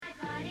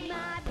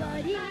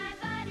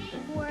buddy.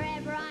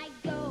 Wherever I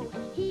go,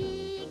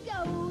 he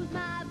goes.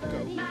 My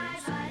buddy. My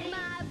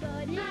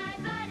buddy.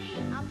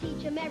 I'll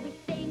teach him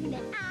everything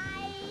that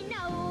I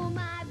know.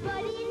 My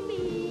buddy and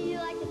me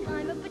like to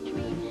climb up a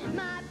tree.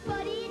 My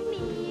buddy and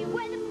me,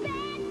 we're the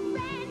best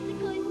friends that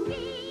could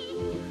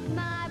be.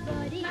 My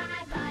buddy.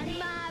 My buddy.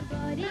 My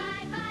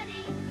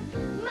buddy.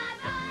 My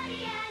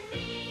buddy and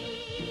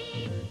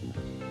me.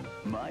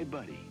 My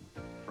buddy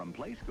from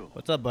Play School.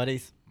 What's up,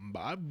 buddies?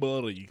 My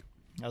buddy.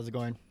 How's it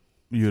going?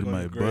 You're going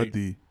my great.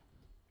 buddy.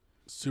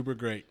 Super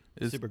great.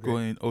 It's Super great.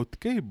 going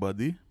okay,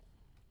 buddy.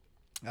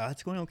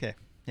 It's going okay.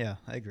 Yeah,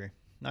 I agree.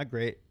 Not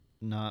great,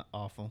 not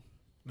awful.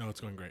 No,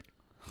 it's going great.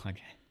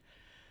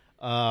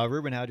 Okay.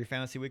 Ruben, how'd your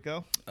fantasy week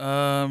go?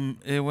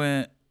 It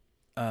went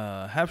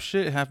half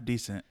shit, half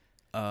decent.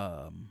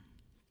 The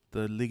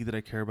league that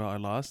I care about, I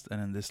lost,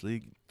 and in this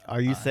league,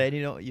 Are you saying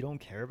you don't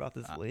care about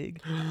this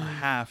league?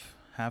 half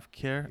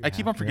care. You I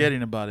keep half on care?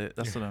 forgetting about it.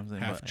 That's what I'm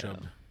saying. Half but,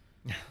 chubbed.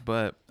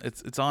 but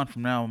it's on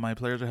from now. My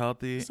players are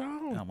healthy. So-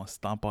 I'm gonna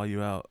stomp all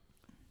you out.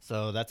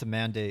 So that's a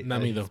mandate. Not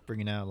that me, he's though.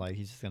 bringing out. Like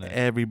he's just gonna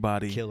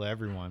Everybody. kill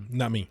everyone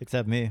Not me.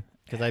 except me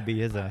because I beat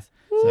his ass.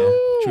 Yeah,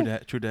 So true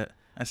that. True that.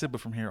 I said, but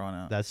from here on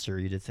out. that's true.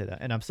 You did say that,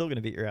 and I'm still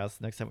gonna beat your ass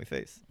next time we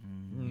face.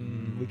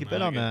 We could I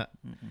bet on like that.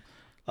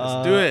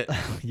 Let's do it.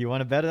 You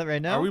want to bet it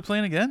right now? Are we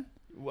playing again?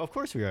 Well, of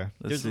course we are.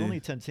 Let's There's see. only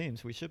 10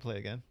 teams. We should play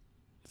again.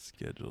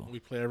 Schedule. We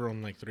play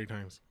everyone like 3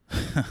 times.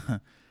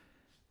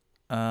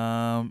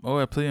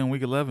 I play in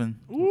week 11.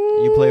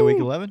 You play week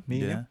 11?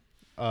 Me and Yeah. you?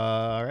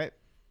 All right.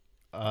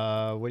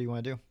 What do you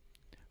want to do?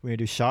 We're going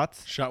to do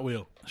shots. Shot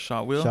wheel.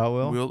 Shot wheel. Shot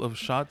wheel. Wheel of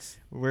shots.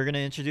 We're going to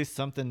introduce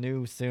something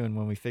new soon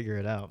when we figure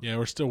it out. Yeah,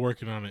 we're still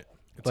working on it.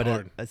 It's But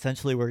hard.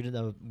 essentially, we're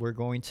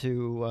going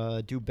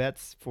to do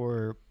bets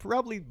for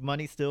probably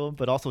money still,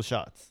 but also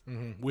shots.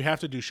 We have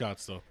to do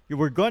shots though.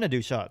 We're going to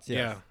do shots,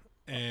 yes.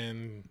 Yeah.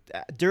 And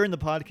During the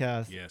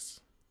podcast, yes,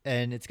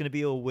 and it's going to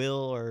be a will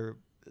or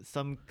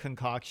some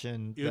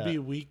concoction. it would that- be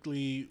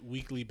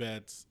weekly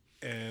bets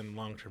and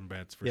long-term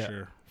bets for Yeah.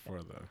 sure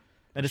for the.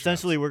 and shots.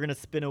 essentially, we're going to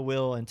spin a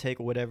wheel and take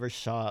whatever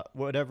shot,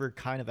 whatever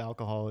kind of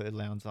alcohol it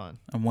lands on.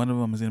 And one of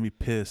them is going to be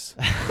piss.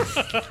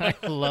 I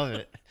love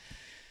it.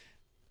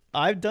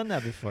 I've done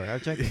that before.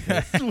 I've drank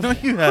piss.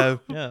 What you have?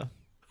 Yeah.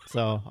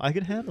 So I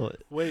can handle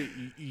it. Wait,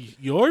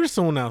 yours or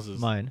someone else's?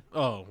 Mine.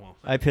 Oh well.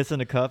 I pissed in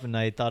a cup and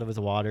I thought it was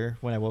water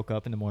when I woke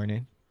up in the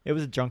morning. It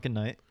was a drunken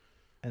night.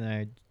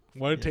 And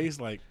What did it Yeah.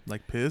 taste like?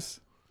 Like piss?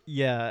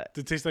 yeah,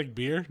 Did it taste like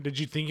beer? Did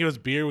you think it was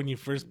beer when you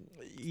first?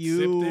 you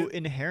Sipped it?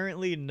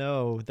 inherently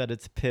know that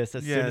it's piss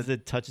as soon Yeah. as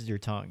it touches your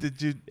tongue. Did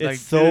you? It's like,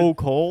 so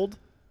cold.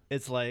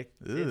 It's like,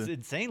 it's Ugh.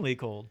 insanely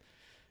cold.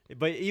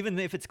 But even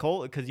if it's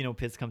cold, because,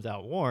 piss comes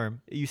out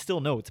warm, you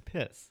still know it's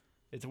piss.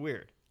 It's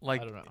weird.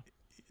 Like, I don't know.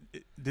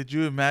 Did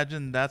you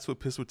imagine that's what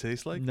piss would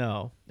taste like?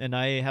 No, and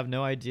I have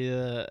no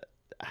idea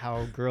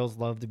how girls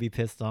love to be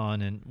pissed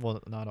on, and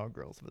well, not all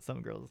girls, but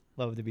some girls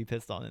love to be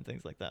pissed on and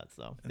things like that.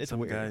 So And it's some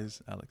weird.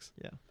 guys, Alex.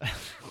 Yeah.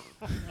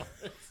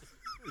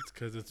 It's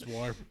because it's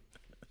warm.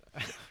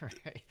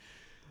 Right.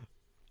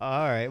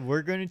 All right,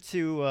 we're going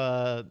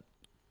to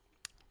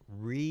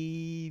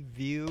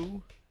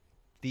review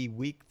the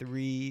week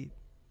 3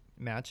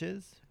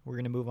 matches. We're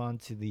going to move on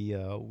to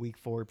the week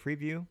 4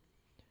 preview.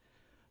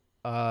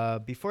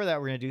 Before that,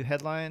 we're going to do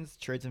headlines,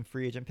 trades, and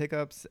free agent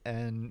pickups,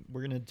 and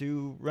we're going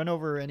to run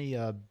over any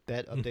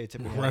bet updates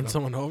if we have Run them.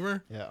 someone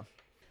over. Yeah.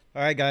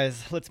 All right,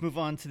 guys, let's move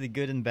on to the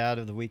good and bad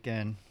of the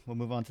weekend. We'll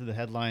move on to the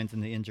headlines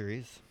and the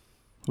injuries.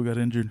 Who got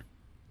injured?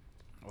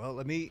 Well,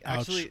 let me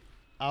Ouch.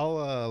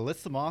 I'll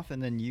list them off,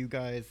 and then you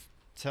guys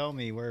tell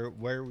me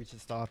where we should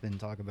stop and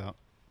talk about.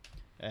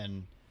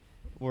 And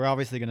we're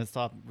obviously going to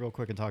stop real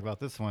quick and talk about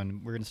this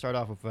one. We're going to start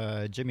off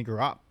with Jimmy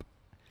Garoppolo.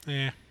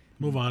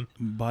 Move on.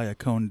 Vaya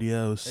con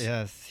Dios.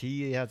 Yes,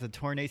 he has a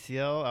torn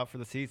ACL out for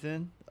the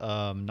season,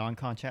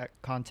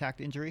 contact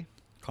injury.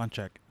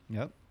 Contract.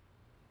 Yep.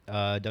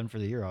 Done for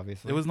the year,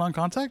 obviously. It was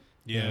non-contact?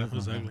 Yeah, Yeah, it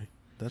was okay. ugly.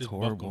 That's Just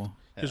horrible. buckled.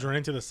 He was Yeah.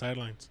 running to the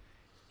sidelines.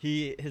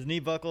 His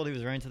knee buckled. He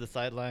was running to the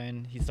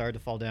sideline. He started to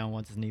fall down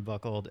once his knee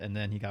buckled, and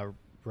then he got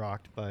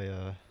rocked by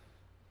a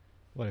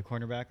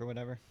cornerback or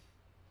whatever.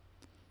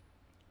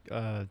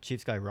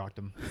 Chiefs guy rocked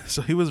him.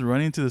 So he was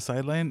running to the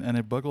sideline and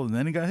it buckled and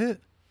then he got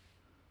hit?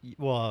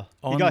 Well,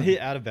 Oh, he got no. hit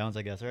out of bounds,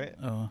 I guess, right?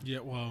 Oh. Yeah,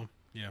 well,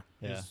 yeah.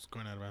 He Yeah. was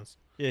going out of bounds.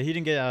 Yeah, he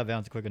didn't get out of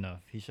bounds quick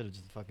enough. He should have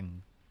just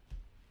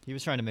He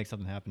was trying to make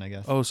something happen, I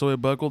guess. Oh, so it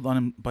buckled on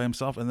him by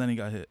himself and then he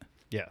got hit.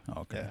 yeah.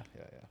 Oh, okay.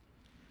 Yeah.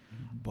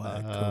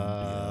 Vaya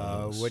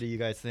con Dios. What do you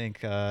guys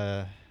think?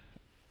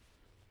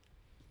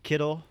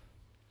 Kittle,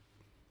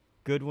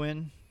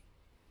 Goodwin,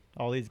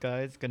 all these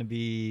guys going to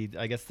be.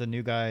 I guess the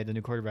new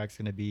quarterback's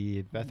going to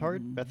be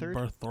Bethard.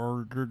 Bethard.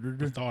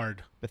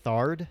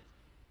 Bethard.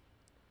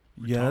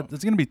 Yeah,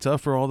 it's going to be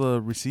tough for all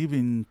the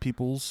receiving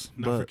peoples.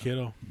 Not for But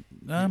Kittle.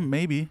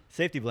 maybe.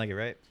 Safety blanket,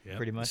 right? Yep.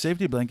 Pretty much.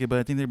 Safety blanket, but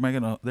I think they're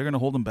gonna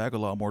hold him back a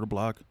lot more to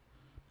block.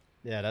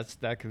 Yeah,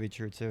 that could be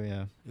true too.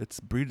 Yeah. It's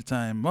Breida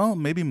time. Well,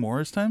 maybe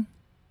Morris time.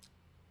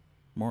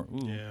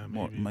 Yeah,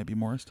 More maybe. might be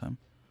Morris time.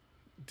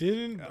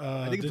 Didn't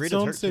I think did Breeda's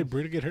someone hurt say too.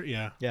 Brita get hurt?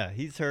 Yeah. Yeah,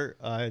 he's hurt.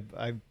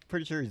 I'm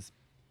pretty sure he's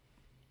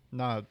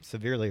not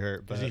severely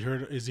hurt, but Is he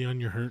hurt? Is he on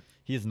your hurt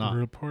he's not.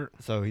 report?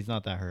 So he's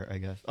not that hurt, I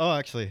guess. Oh,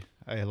 actually,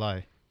 I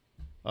lie.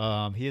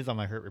 He is on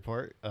my hurt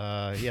report.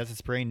 He has a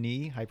sprained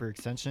knee,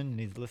 hyperextension, and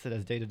he's listed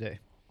as day to day.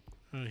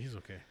 He's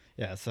okay.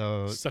 Yeah,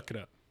 so Suck it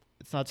up.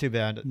 it's not too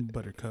bad.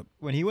 Buttercup.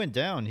 When he went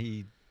down,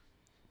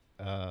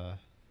 I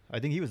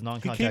think he was He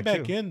non-contact came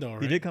back too. in though,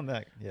 right? He did come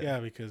back. Yeah. Yeah,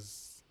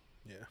 because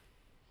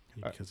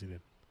Alright. because he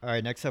did. All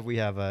right, next up we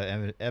have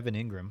Evan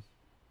Ingram.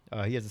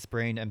 He has a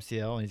sprained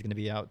MCL and he's going to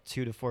be out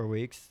 2 to 4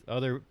 weeks.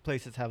 Other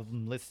places have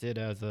him listed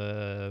as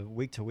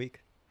week to week.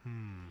 Poor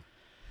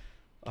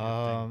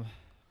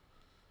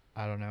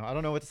I don't know. I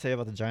don't know what to say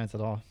about the Giants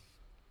at all.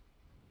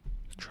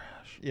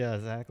 Trash. Yeah,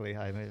 exactly.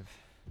 I mean,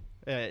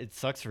 it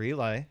sucks for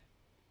Eli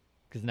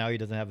because now he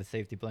doesn't have a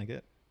safety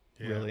blanket.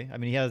 Yeah. Really, I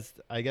mean, he has.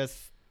 I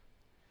guess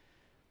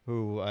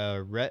who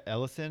Rhett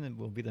Ellison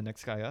will be the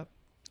next guy up,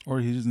 Or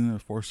he's just gonna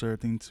force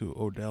everything to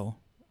Odell.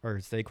 or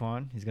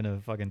Saquon. He's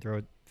gonna fucking throw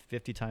it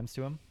 50 times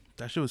to him.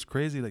 That shit was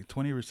crazy. Like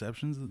 20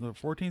 receptions, or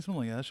 14, something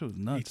like that. That shit was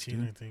nuts,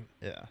 18, I dude. think.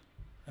 Yeah.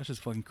 That's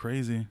just fucking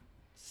crazy.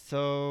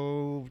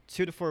 So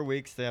 2 to 4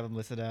 weeks they have him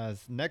listed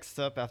as. Next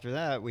up after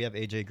that we have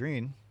AJ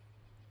Green,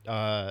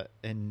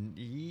 and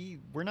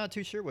we're not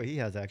too sure what he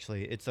has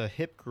actually. It's a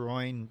hip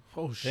groin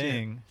Oh shit!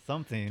 thing,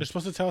 something. They're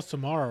supposed to tell us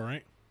tomorrow,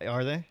 right?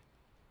 Are they?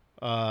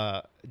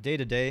 Day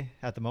to day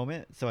at the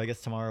moment. So I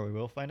guess tomorrow we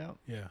will find out.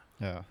 Yeah.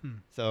 Yeah. Hmm.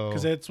 So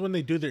Because that's when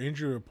they do their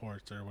injury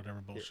reports or whatever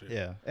bullshit.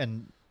 yeah,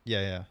 and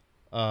yeah.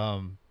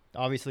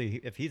 Obviously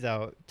if he's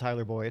out,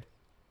 Tyler Boyd.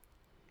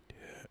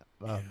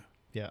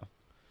 Yeah.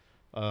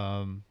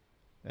 And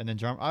then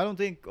I don't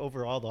think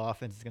overall the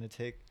offense is going to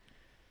take.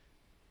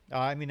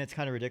 I mean, it's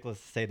kind of ridiculous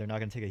to say they're not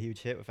going to take a huge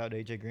hit without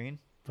AJ Green,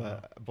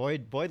 but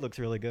Boyd looks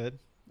really good,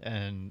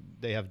 and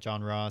they have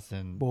John Ross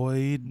and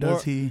Boy,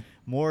 does he.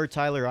 more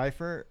Tyler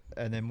Eifert,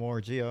 and then more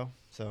Gio.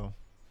 So,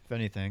 if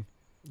anything,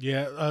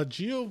 Yeah.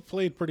 Gio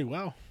played pretty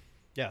well.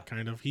 yeah,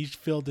 Kind of. He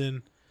filled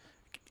in.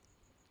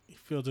 He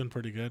filled in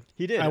pretty good.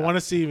 he did. I want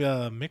to see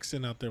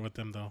Mixon out there with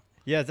them though.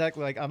 Yeah,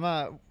 exactly. Like I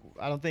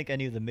don't think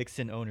any of the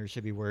Mixon owners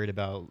should be worried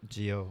about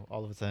Gio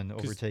all of a sudden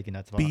overtaking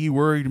that spot. Be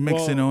worried,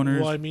 Mixon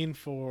owners. Well, I mean,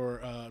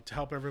 for to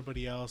help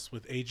everybody else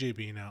with AJ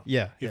being out.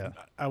 Yeah, If- yeah.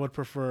 I would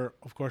prefer,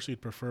 of course, we'd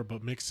prefer,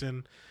 but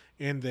Mixon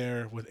in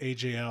there with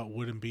AJ out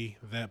wouldn't be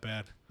that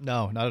bad.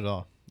 No, not at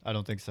all. I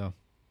don't think so.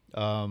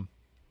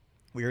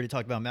 We already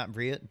talked about Matt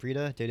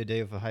Breida,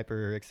 day-to-day with a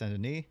hyperextended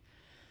knee.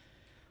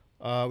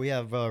 We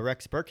have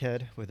Rex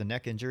Burkhead with a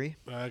neck injury,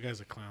 That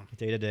guy's a clown.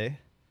 day-to-day.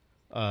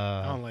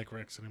 I don't like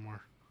Rex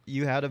anymore.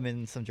 You had him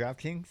in some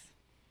DraftKings?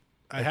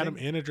 I had him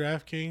in a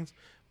DraftKings,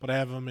 but I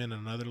have him in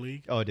another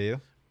league. Oh, do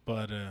you?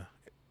 But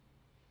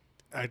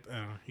I don't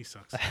know, he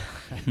sucks.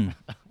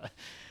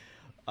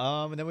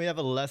 And then we have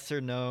a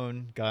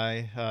lesser-known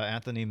guy,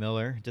 Anthony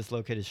Miller,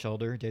 dislocated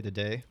shoulder,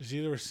 day-to-day. Is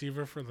he the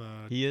receiver for the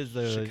He is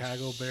the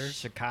Chicago Bears?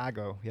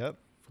 Chicago, yep.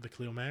 For the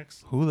Cleo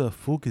Max? Who the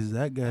fuck is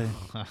that guy?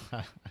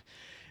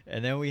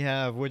 And then we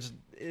have, which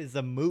is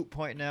a moot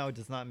point now, it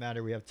does not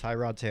matter. We have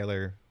Tyrod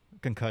Taylor,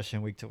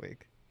 concussion week to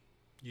week.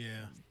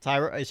 Yeah.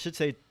 I should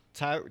say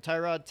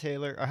Tyrod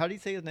Taylor, or how do you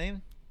say his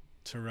name?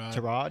 Tyrod.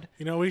 Tyrod?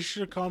 You know, we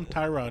should call him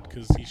Tyrod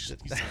because he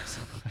sucks.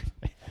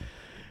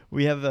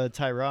 We have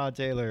Tyrod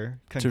Taylor,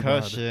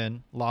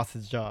 concussion, lost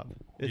his job.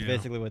 It's Yeah.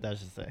 basically what that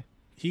should say.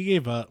 He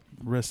gave up.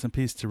 Rest in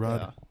peace to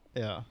Rod.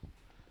 Yeah.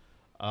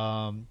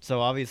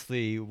 So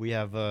obviously we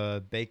have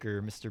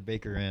Mr.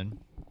 Baker in.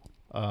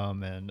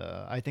 And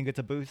I think it's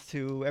a boost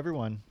to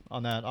everyone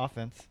on that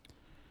offense.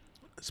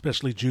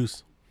 Especially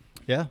Juice.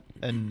 Yeah.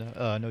 And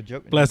no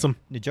joke. Bless him.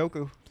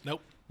 Njoku.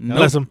 Nope. Nope.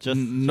 Bless him.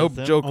 Nope, just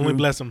him? joke. Only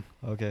bless him.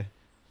 Okay.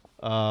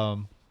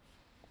 So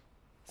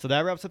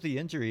that wraps up the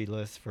injury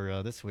list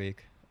for this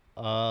week.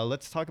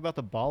 Let's talk about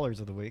the ballers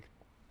of the week.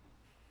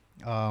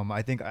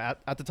 I think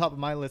at the top of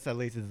my list at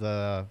least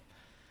is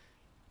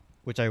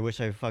which I wish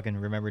I fucking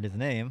remembered his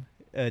name.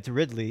 It's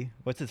Ridley.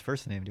 What's his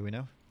first name? Do we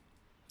know?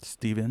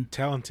 Steven.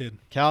 Talented.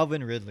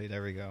 Calvin Ridley.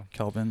 There we go.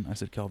 Calvin. I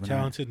said Calvin.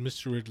 Talented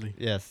Mr. Ridley.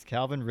 Yes,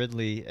 Calvin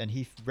Ridley, and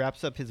he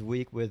wraps up his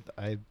week with,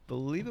 I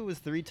believe it was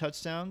 3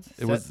 touchdowns.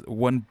 It was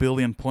 1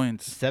 billion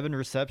points. 7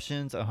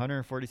 receptions,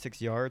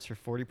 146 yards for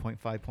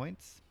 40.5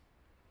 points.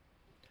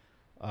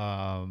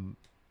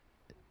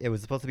 It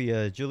was supposed to be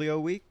a Julio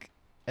week,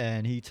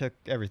 and he took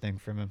everything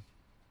from him.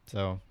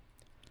 So,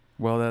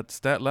 Well, that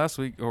stat last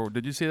week, or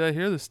did you see that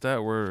here? The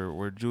stat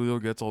where Julio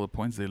gets all the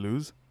points they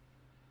lose?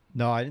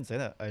 no, I didn't say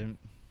that. I didn't.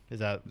 Is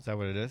that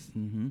what it is?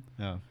 Mm-hmm.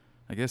 No.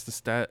 I guess the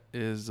stat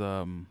is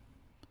something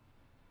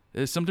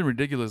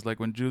ridiculous. Like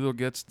when Julio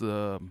gets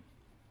the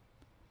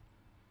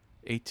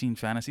 18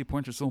 fantasy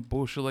points or some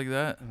bullshit like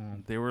that,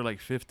 they were like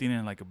 15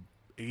 and like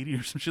 80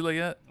 or some shit like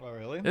that. Oh,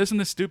 really? It was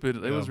something stupid.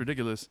 It Yeah. was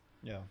ridiculous.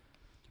 Yeah.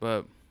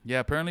 But yeah,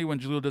 apparently when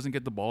Julio doesn't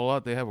get the ball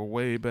out, they have a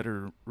way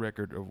better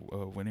record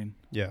of winning.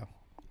 Yeah.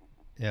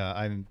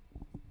 Yeah,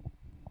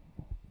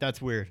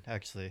 that's weird,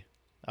 actually.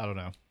 I don't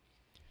know.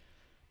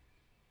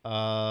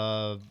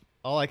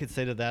 all I could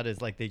say to that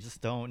is like they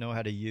just don't know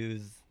how to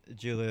use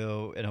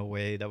Julio in a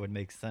way that would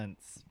make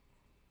sense.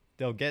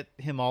 They'll get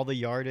him all the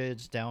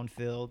yardage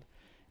downfield,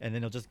 and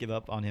then they'll just give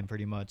up on him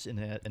pretty much in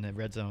the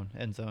red zone,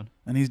 end zone.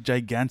 And he's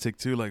gigantic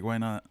too. Like, why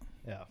not?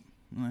 Yeah.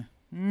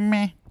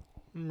 Meh.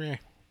 Meh.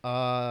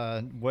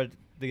 What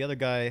the other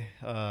guy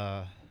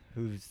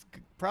who's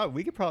probably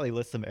we could probably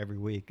list him every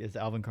week is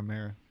Alvin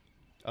Kamara.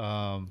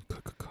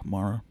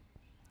 Kamara.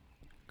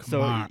 So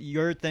Kamara.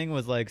 your thing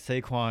was like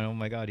Saquon. Oh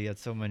my God, he had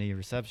so many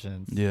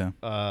receptions. Yeah.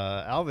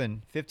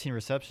 Alvin, 15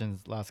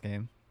 receptions last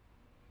game,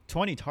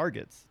 20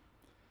 targets.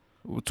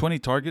 20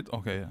 targets.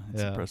 Okay, yeah,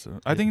 that's Yeah. impressive.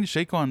 I think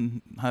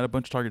Shaquan had a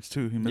bunch of targets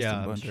too. He missed Yeah,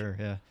 a I'm bunch. sure.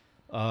 Yeah.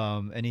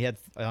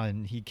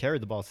 And he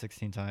carried the ball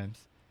 16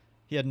 times.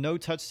 He had no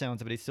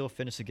touchdowns, but he still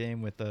finished the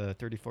game with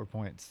 34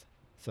 points.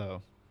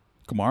 So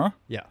Kamara?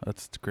 yeah,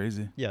 That's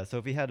crazy. yeah. So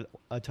if he had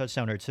a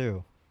touchdown or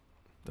two,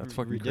 That's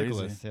fucking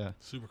ridiculous. crazy. Yeah.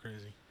 Super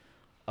crazy.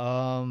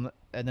 And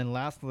then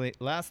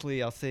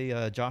lastly, I'll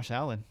say Josh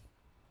Allen.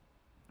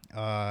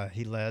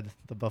 He led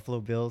the Buffalo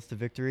Bills to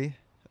victory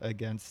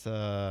against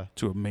To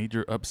a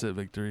major upset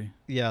victory.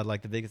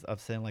 like the biggest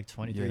upset in like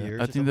 23 years.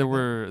 I or think something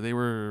they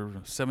were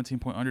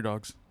 17-point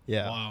underdogs.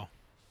 Yeah. Wow.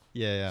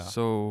 Yeah.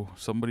 So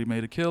somebody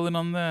made a killing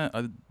on that.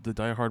 The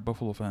diehard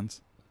Buffalo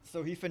fans.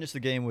 So he finished the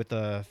game with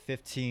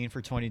 15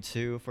 for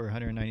 22 for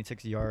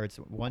 196 yards,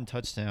 1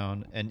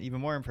 touchdown, and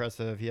even more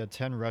impressive, he had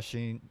 10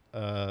 rushing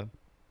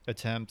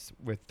attempts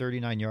with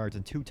 39 yards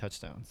and 2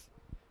 touchdowns.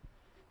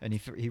 And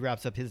he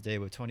wraps up his day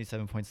with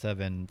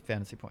 27.7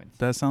 fantasy points.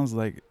 That sounds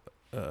like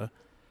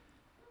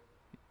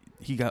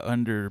he got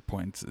under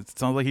points. It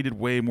sounds like he did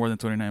way more than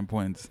 29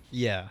 points.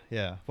 Yeah.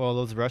 Well,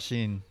 those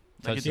rushing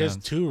Like he has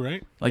touchdowns. 2,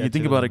 right? Like Yeah, you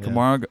think 2 about of it,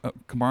 them,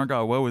 Kamara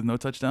got well with no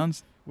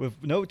touchdowns.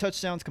 With no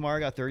touchdowns, Kamara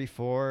got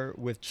 34.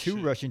 With 2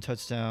 Shit. rushing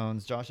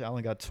touchdowns, Josh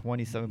Allen got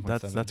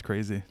 27.7. That's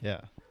crazy.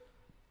 Yeah.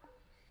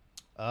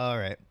 All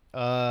right.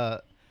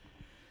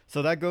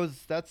 So that's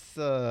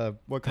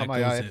what caught That my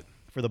goes eye it.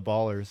 for the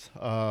ballers.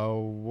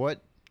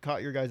 What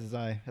caught your guys'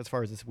 eye as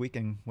far as this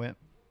weekend went?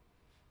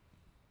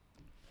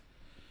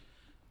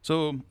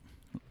 So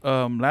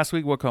last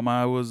week, what caught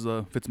my eye was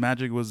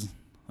Fitzmagic was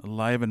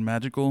alive and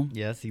magical.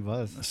 Yes, he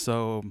was.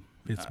 So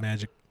It's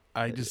magic.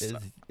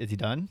 Is he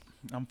done?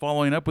 I'm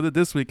following up with it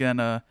this weekend.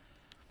 The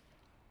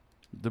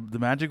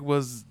magic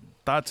was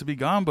thought to be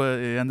gone, but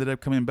it ended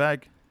up coming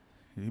back.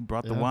 He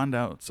brought the Yeah. wand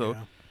out. So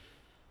Yeah.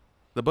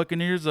 the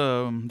Buccaneers,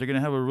 they're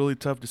gonna have a really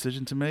tough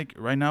decision to make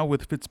right now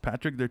with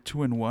Fitzpatrick. They're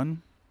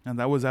 2-1, and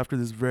that was after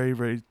this very,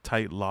 very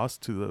tight loss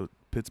to the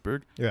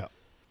Pittsburgh. Yeah.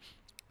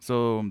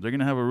 So they're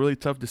gonna have a really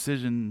tough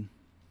decision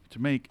to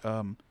make.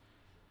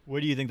 What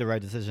do you think the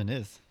right decision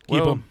is? Keep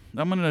Well, him.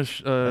 I'm gonna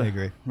I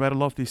agree.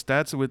 rattle off these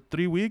stats. With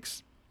 3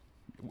 weeks,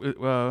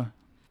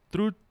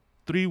 through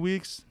 3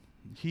 weeks,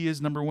 he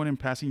is number 1 in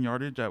passing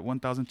yardage at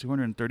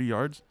 1,230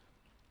 yards.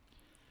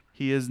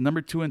 He is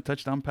number 2 in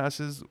touchdown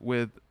passes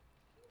with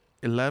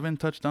 11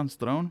 touchdowns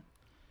thrown.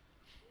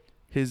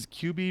 His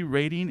QB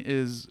rating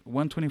is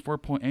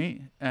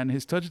 124.8, and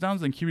his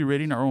touchdowns and QB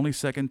rating are only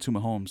second to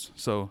Mahomes.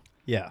 So,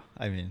 Yeah.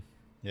 I mean,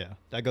 yeah.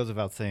 That goes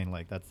without saying.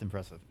 Like, that's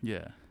impressive.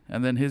 yeah.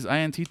 And then his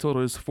INT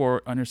total is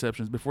 4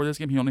 interceptions. Before this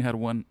game, he only had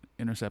 1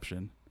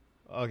 interception.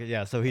 Okay.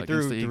 Yeah. So he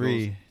Against threw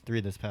the three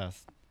this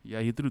past. Yeah,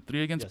 he threw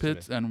 3 against Yesterday.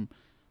 Pitts and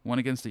 1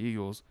 against the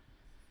Eagles.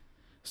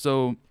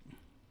 So,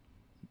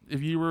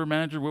 if you were a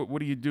manager, what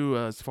do you do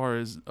as far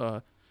as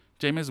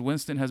Jameis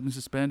Winston has been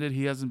suspended?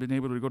 He hasn't been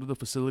able to go to the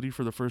facility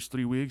for the first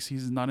 3 weeks.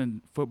 He's not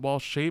in football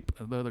shape,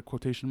 the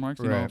quotation marks,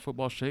 Right.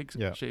 football shape.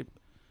 Yeah.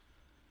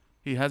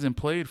 He hasn't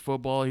played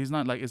football. He's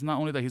not it's not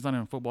only that he's not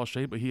in football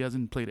shape, but he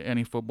hasn't played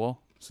any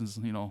football since,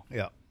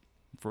 Yeah.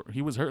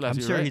 he was hurt last I'm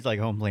year, sure right? he's like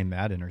home playing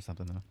Madden or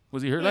something though.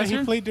 Was he hurt Yeah, last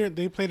year?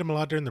 they played him a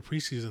lot during the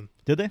preseason.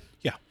 Did they?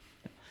 Yeah.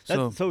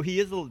 So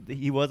he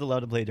was allowed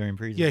to play during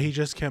preseason. Yeah, he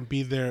just can't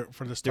be there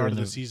for the start During of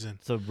the the- season.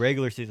 So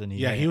regular season.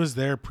 Yeah, he was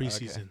there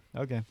preseason.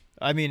 Okay.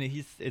 I mean,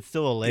 it's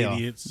still a layoff.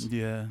 Idiots.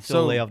 Yeah. Still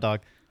So a layoff,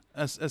 dog.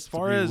 as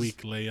far 3 as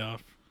week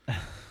layoff.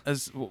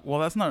 well,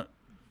 that's not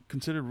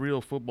considered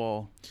real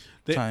football.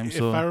 time, If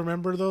so- I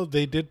remember though,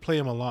 they did play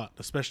him a lot,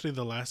 especially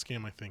the last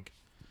game. I think.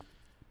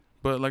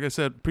 But like I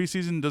said,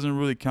 preseason doesn't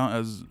really count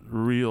as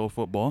real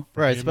football.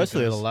 Right, him, it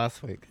especially the does.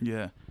 last week.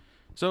 Yeah.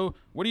 So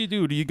what do you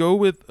do? Do you go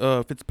with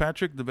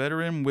Fitzpatrick, the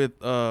veteran, with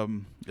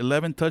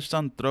 11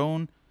 touchdowns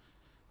thrown,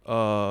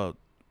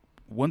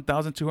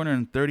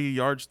 1,230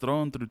 yards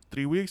thrown through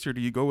 3 weeks, or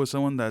do you go with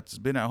someone that's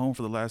been at home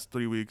for the last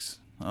 3 weeks?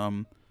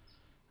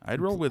 I'd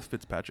roll with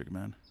Fitzpatrick,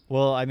 man.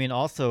 Well, I mean,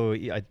 also,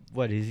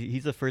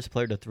 he's the first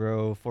player to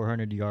throw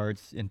 400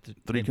 yards in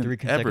three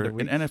consecutive ever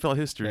weeks. in NFL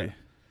history. Yeah.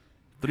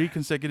 3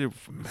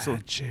 consecutive. So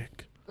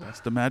Magic.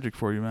 that's the magic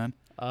for you, man.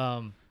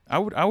 Um, I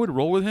would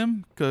roll with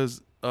him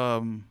because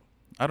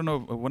I don't know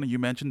if one of you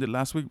mentioned it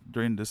last week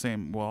during the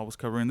same while I was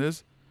covering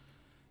this.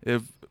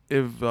 If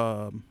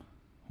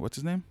what's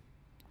his name?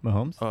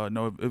 Mahomes.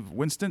 No, if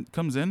Winston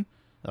comes in,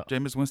 Oh.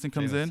 Jameis Winston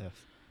comes Jameis, in yes.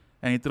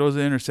 and he throws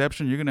an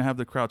interception, you're gonna have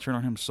the crowd turn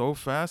on him so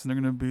fast and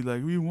they're gonna be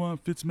like, "We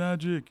want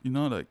Fitzmagic,"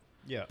 like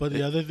Yeah. But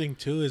the other thing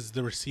too is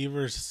the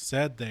receivers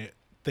said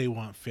they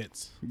want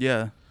Fitz,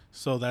 Yeah.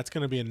 so that's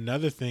going to be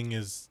another thing.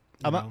 Is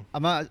you know,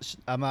 I'm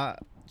not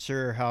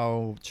sure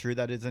how true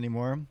that is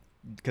anymore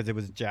because it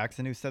was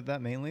Jackson who said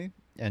that mainly,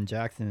 and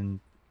Jackson,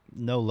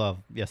 no love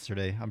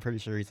yesterday. I'm pretty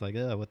sure he's like,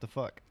 what the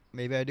fuck?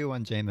 Maybe I do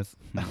want Jameis.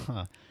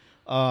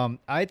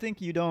 I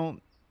think you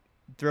don't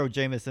throw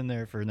Jameis in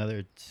there for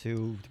another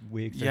 2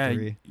 weeks or Yeah,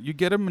 3. you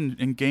get him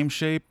in game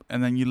shape,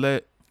 and then you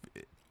let.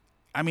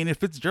 I mean, if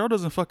Fitzgerald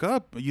doesn't fuck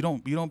up, you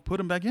don't put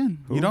him back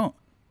in. Who? You don't.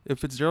 If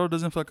Fitzgerald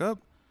doesn't fuck up,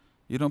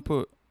 you don't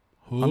put.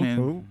 who? I mean,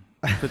 Who?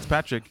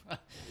 Fitzpatrick.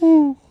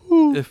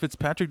 If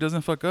Fitzpatrick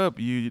doesn't fuck up,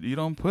 you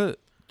don't put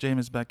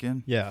Jameis back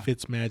in. Yeah.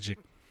 Fitz magic.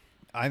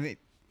 I mean,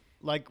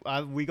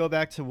 we go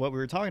back to what we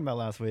were talking about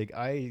last week.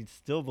 I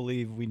still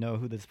believe we know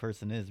who this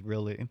person is,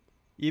 really.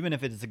 Even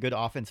if it's a good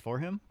offense for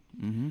him.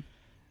 Mm-hmm.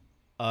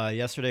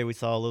 Yesterday we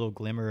saw a little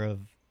glimmer of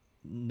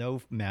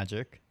no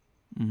magic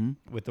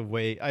Mm-hmm. with the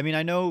way. I mean,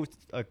 I know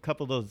a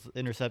couple of those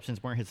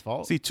interceptions weren't his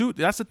fault. See,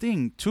 that's the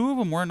thing. 2 of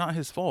them were not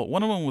his fault.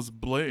 One of them was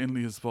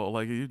blatantly his fault.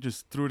 Like, he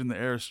just threw it in the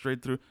air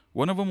straight through.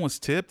 One of them was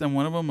tipped, and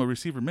one of them a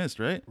receiver missed,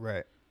 right?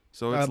 Right.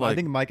 So it's like, I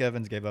think Mike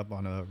Evans gave up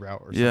on a route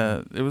or something.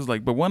 yeah, it was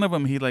like, but one of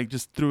them, he like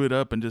just threw it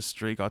up and just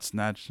straight got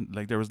snatched.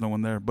 Like, there was no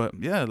one there. But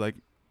yeah, like,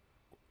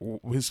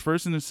 his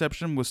first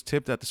interception was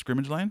tipped at the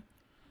scrimmage line,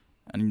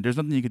 and there's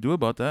nothing you could do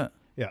about that.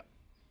 Yeah.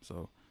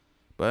 So,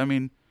 but I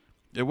mean,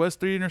 it was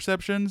 3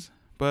 interceptions.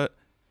 But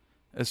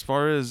as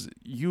far as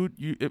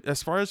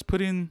as far as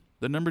putting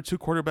the number 2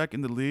 quarterback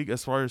in the league,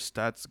 as far as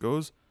stats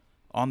goes,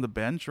 on the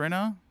bench right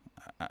now,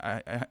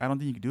 I don't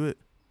think you can do it.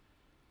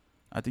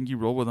 I think you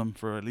roll with him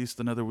for at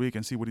least another week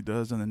and see what he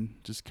does, and then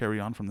just carry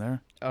on from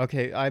there.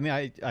 Okay. I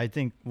mean, I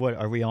think, what,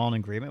 are we all in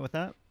agreement with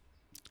that?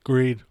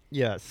 Agreed.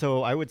 Yeah.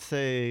 So I would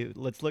say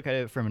let's look at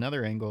it from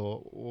another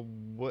angle.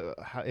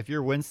 If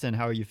you're Winston,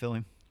 how are you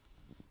feeling?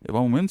 If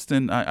I'm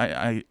Winston,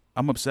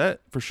 I'm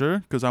upset for sure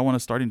because I want a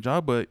starting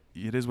job, but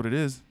it is what it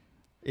is.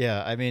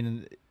 Yeah. I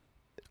mean,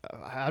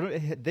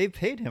 they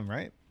paid him,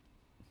 right?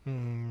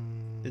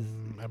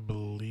 I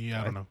believe.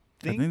 I don't know.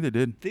 I think they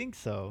did. Think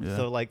so. Yeah.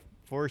 So like,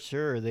 for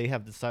sure they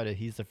have decided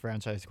he's the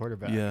franchise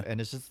quarterback. Yeah.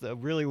 And it's just a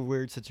really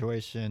weird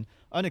situation,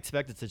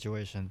 unexpected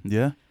situation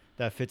Yeah,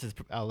 that Fitz is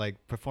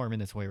performing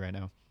this way right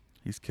now.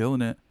 he's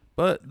killing it.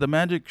 But the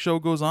magic show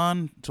goes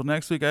on till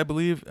next week, I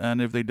believe.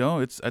 And if they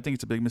don't, I think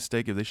it's a big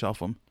mistake if they shelf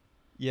him.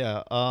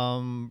 Yeah.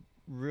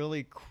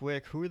 Really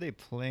quick, who are they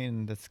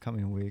playing this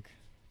coming week?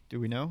 Do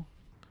we know?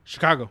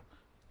 Chicago.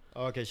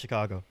 Oh, okay,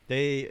 Chicago.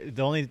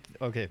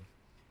 Okay.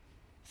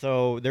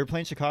 So they're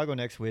playing Chicago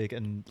next week,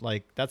 and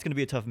like that's going to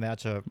be a tough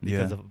matchup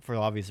because Yeah. for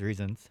obvious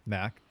reasons.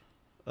 Mac,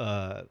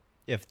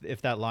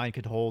 if that line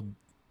could hold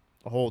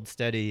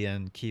steady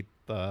and keep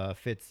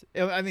Fitz,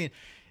 I mean,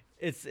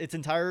 it's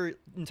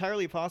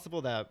entirely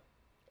possible that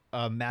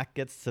Mac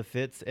gets to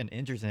Fitz and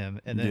injures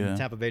him, and then Yeah.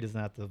 Tampa Bay doesn't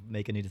have to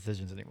make any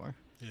decisions anymore.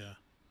 Yeah.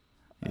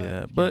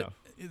 Yeah, You but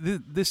know.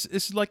 this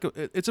is like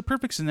it's a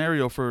perfect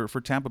scenario for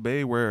Tampa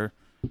Bay where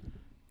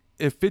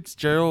if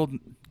Fitzgerald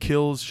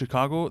kills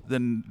Chicago,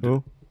 then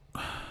Who?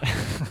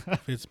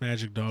 Fitz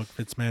magic, dog.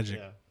 Fitz magic.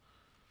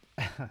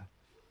 Yeah.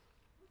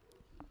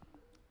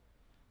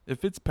 if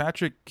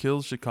Fitzpatrick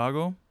kills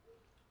Chicago,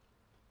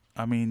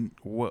 I mean,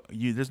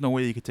 there's no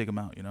way you could take him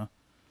out, you know.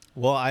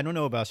 Well, I don't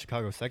know about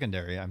Chicago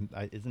secondary.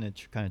 Isn't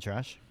it kind of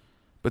trash?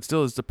 But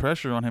still, it's the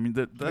pressure on him. I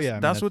mean,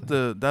 that's what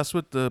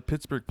the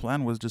Pittsburgh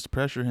plan was, just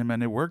pressure him,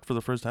 and it worked for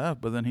the first half.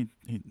 But then he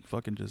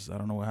fucking just, I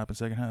don't know what happened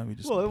second half. He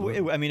just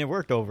I mean, it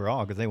worked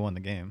overall because they won the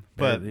game.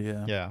 But barely,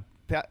 yeah.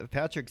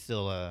 Patrick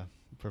still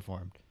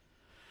performed.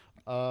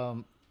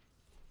 Yeah,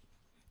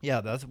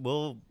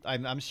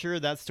 I'm sure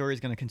that story is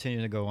going to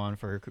continue to go on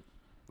for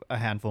a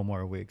handful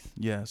more weeks.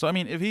 Yeah. So I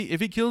mean, if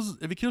he kills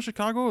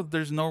Chicago,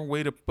 there's no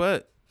way to.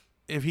 But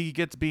if he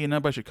gets beaten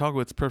up by Chicago,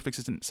 it's a perfect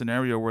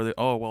scenario where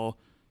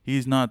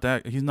he's not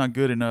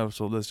good enough,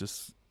 so let's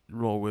just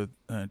roll with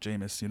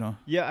Jameis, you know.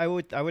 Yeah, I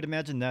would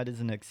imagine that is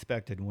an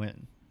expected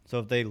win. So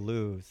if they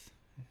lose,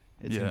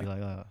 it's gonna be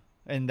like,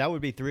 and that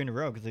would be 3 in a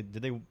row because did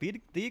they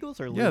beat the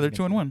Eagles or lose? Yeah, they're against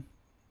 2-1. them?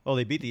 Oh,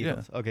 they beat the Yeah.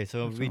 Eagles. Okay,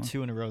 so it would be 2-1.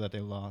 2 in a row that they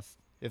lost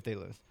if they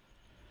lose.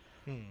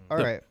 All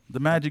right. The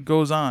magic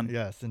goes on.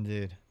 Yes,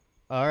 indeed.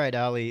 All right,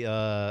 Ali.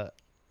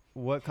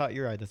 What caught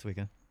your eye this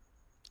weekend?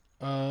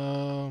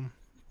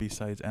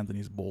 Besides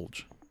Anthony's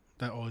bulge.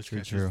 That always True,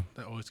 catches. true.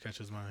 That always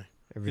catches my eye.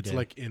 Every It's day.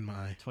 like in my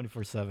eye.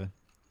 24/7.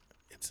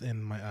 It's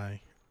in my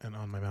eye and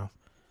on my mouth.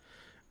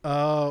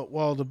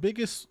 Well,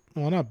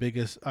 not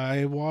biggest.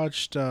 I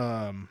watched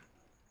the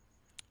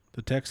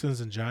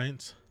Texans and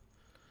Giants.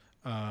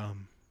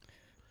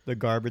 The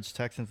garbage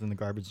Texans and the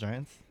garbage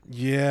Giants.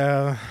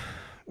 Yeah.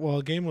 Well,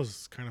 the game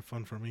was kind of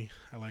fun for me.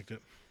 I liked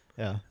it.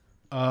 Yeah.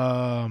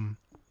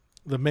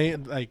 The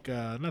main,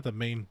 not the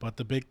main, but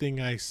the big thing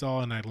I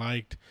saw and I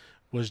liked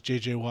was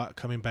J.J. Watt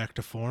coming back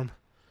to form.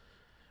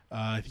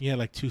 I think he had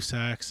like 2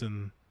 sacks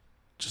and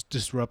just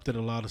disrupted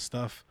a lot of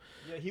stuff.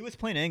 Yeah, he was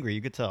playing angry.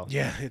 You could tell.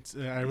 Yeah, it's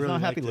I He's really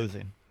not happy liked it.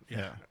 losing.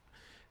 Yeah.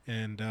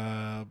 And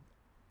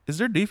Is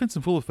their defense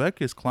in full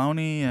effect? Is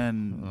Clowney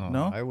and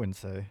no? I wouldn't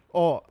say.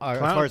 Oh, as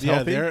Clown- far as yeah,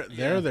 healthy,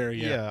 they're there.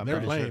 Yeah, I'm they're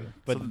pretty playing. sure.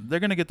 But So they're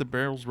gonna get the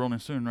barrels rolling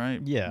soon,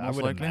 right? yeah, I Most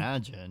would likely.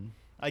 imagine.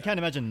 I can't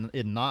imagine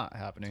it not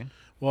happening.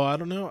 Well, I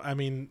don't know. I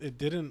mean, it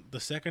didn't. The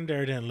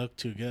secondary didn't look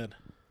too good.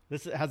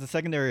 This has the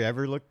secondary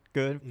ever looked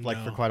good? Like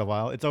for No. quite a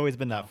while. It's always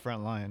been that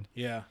front line.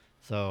 Yeah.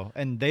 So,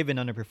 and they've been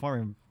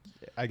underperforming,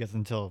 I guess,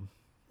 until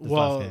this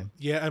Well, last game.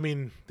 yeah. I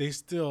mean, they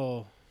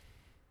still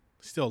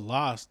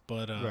lost,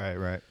 but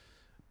Right.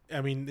 I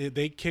mean,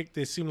 they kicked.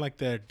 It seemed like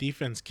their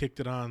defense kicked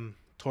it on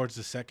towards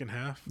the second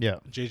half. Yeah.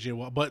 JJ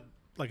Watt, but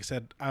like I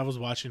said, I was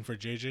watching for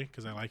JJ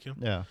because I like him,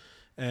 Yeah.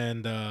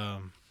 and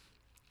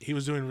he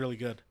was doing really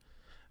good.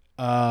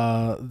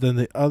 Then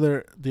the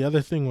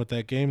other thing with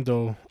that game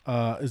though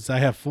is I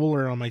have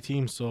Fuller on my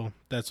team, so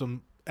that's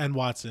and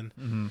Watson.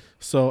 Mm-hmm.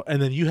 So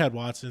and then you had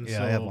Watson. Yeah,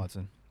 so, I have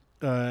Watson.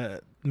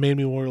 Made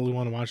me really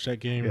want to watch that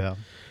game. Yeah.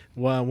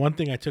 Well, one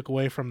thing I took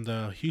away from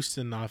the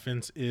Houston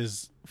offense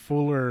is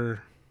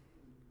Fuller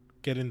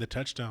getting the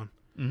touchdown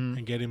Mm-hmm.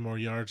 and getting more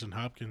yards than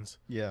Hopkins.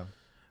 Yeah.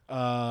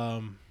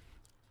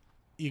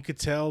 You could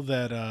tell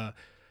that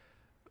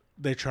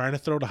they're trying to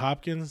throw to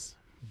Hopkins,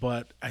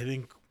 but I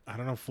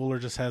don't know, Fuller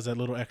just has that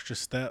little extra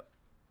step.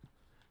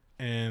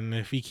 And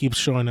if he keeps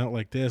showing out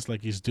like this,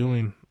 like he's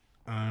doing,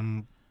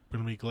 I'm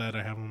going to be glad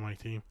I have him on my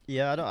team.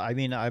 Yeah,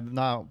 I'm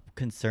not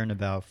concerned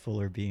about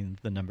Fuller being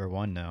the number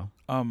one now.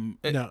 No,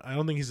 I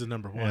don't think he's the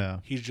number one. Yeah.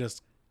 He's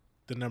just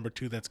the number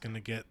two that's going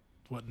to get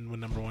what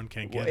number one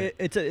can't get. Well,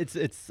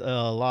 it's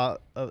a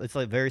lot. It's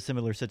like very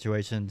similar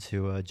situation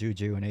to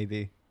Juju and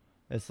AB.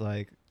 It's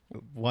like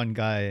one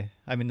guy.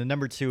 I mean, the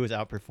number two is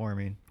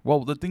outperforming.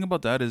 Well, the thing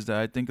about that is that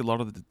I think a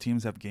lot of the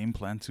teams have game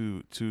plan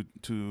to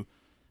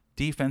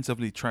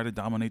defensively try to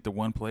dominate the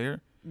one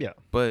player. Yeah.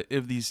 But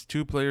if these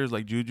two players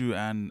like Juju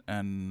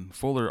and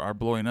Fuller are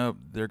blowing up,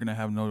 they're gonna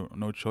have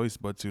no choice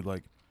but to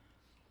like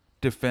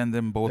defend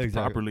them both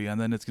Exactly. properly,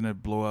 and then it's gonna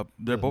blow up.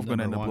 They're The both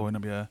gonna end number up one. blowing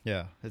up. Yeah.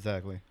 Yeah.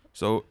 Exactly.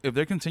 So if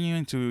they're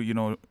continuing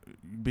to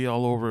be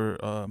all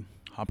over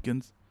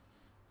Hopkins,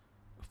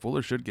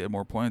 Fuller should get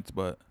more points.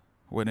 But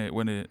when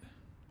it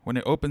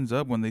opens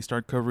up, when they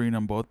start covering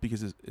them both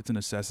because it's a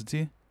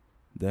necessity,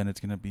 then it's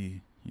gonna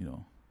be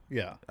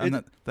Yeah.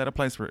 and that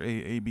applies for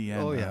AB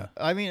and Oh yeah.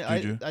 I mean,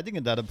 Juju. I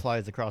think that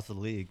applies across the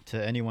league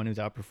to anyone who's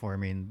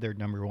outperforming their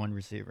number one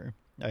receiver.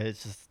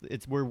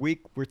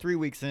 We're 3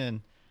 weeks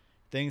in,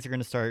 things are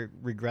going to start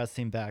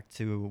regressing back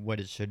to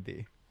what it should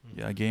be.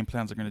 Yeah, game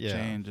plans are going to Yeah.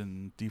 change,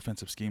 and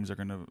defensive schemes are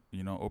going to,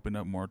 open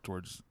up more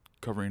towards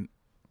covering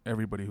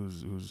everybody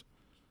who's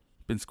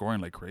been scoring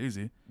like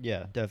crazy.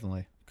 Yeah,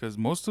 definitely. Because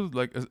most of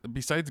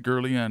besides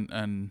Gurley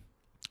and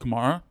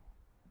Kamara,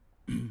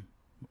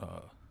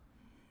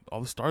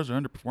 all the stars are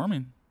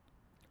underperforming.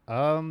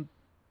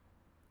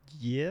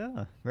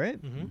 Yeah,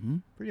 right. Mm-hmm. Mm-hmm.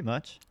 Pretty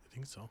much. I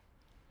think so.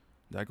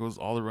 That goes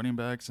all the running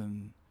backs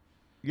and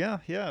Yeah.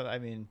 I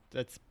mean,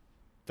 that's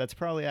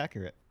probably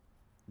accurate.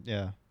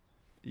 Yeah.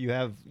 You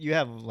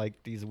have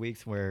like these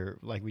weeks where,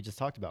 like we just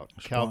talked about,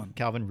 Strong.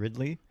 Calvin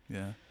Ridley,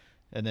 yeah.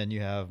 and then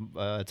you have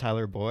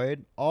Tyler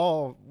Boyd.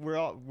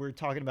 We're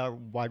talking about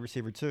wide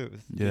receiver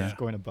twos, Yeah. just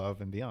going above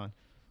and beyond.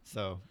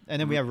 So, and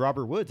then we have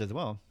Robert Woods as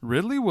well.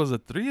 Ridley was a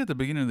 3 at the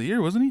beginning of the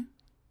year, wasn't he?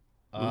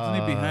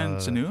 Wasn't he behind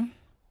Sanu?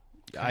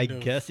 I Kind of.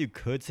 guess you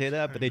could say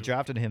that, but they Kind of.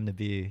 drafted him to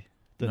be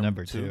the Number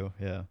number two.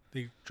 2. Yeah.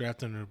 They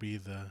drafted him to be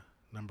the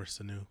number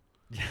Sanu.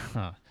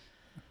 Yeah.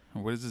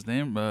 What is his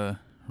name?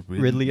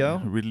 Ridley-O?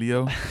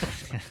 Ridley-O.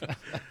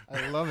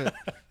 I love it.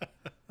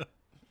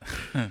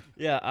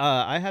 Yeah,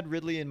 I had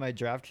Ridley in my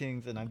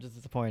DraftKings, and I'm just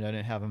disappointed I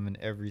didn't have him in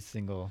every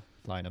single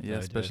lineup. Yeah, that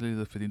I did. especially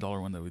the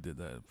 $50 one that we did.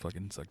 That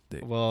fucking sucked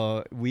dick.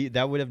 Well,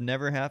 that would have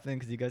never happened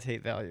because you guys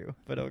hate value.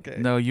 But okay,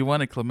 No, you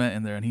wanted Clement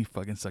in there, and he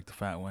fucking sucked the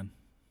fat one.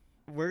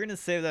 we're gonna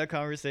save that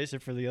conversation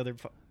for the other.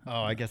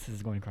 Oh, I guess this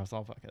is going across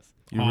all podcasts.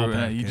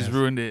 You just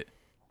ruined it.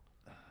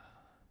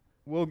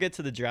 We'll get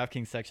to the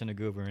DraftKings section of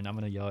Goober, and I'm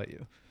gonna yell at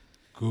you.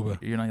 Cuba.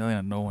 You're not yelling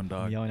at no one, I'm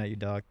dog. yelling at you,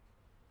 dog.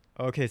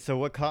 Okay, so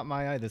what caught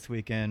my eye this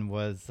weekend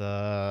was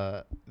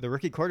the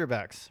rookie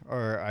quarterbacks,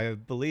 or I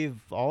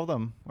believe all of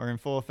them are in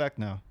full effect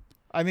now.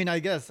 I mean, I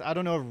guess I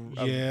don't know.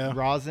 Yeah.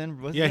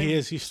 Rosin. What's Yeah, his he name?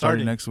 is. He's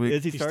Starting starting next week.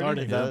 Is he He's starting?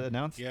 starting, Is that yeah.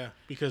 announced? Yeah,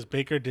 because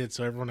Baker did,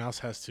 so everyone else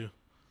has to.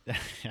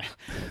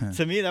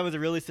 To me, that was a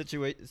really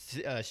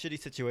shitty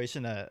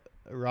situation that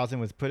Rosin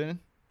was put in.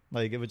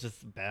 Like, it was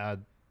just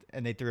bad,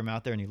 and they threw him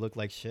out there, and he looked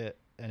like shit.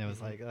 And it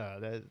was like,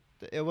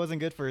 it wasn't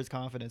good for his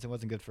confidence. It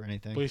wasn't good for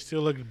anything. But he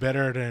still looked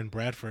better than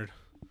Bradford.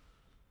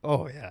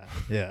 Oh yeah.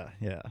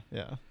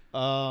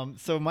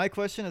 So my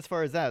question as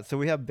far as that, so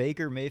we have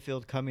Baker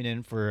Mayfield coming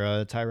in for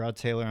Tyrod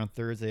Taylor on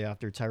Thursday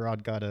after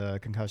Tyrod got a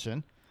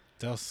concussion.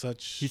 That was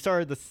such. He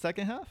started the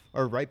second half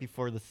or right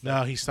before the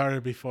No, he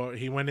started before.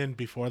 He went in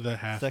before the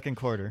half, second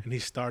quarter. and he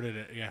started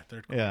it. Yeah,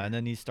 third quarter. Yeah, and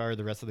then he started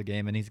the rest of the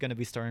game, and he's going to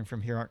be starting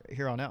from here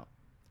on out.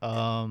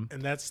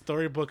 And that's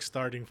storybook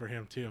starting for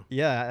him too.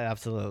 Yeah,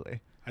 absolutely.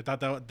 I thought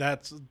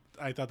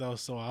that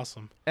was so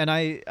awesome. And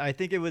I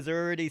think it was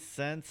already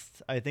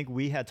sensed. I think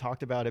we had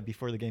talked about it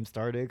before the game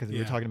started because we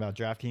were Yeah. talking about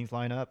DraftKings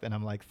lineup, and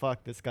I'm like,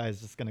 fuck, this guy's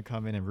just gonna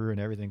come in and ruin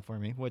everything for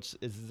me, which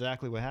is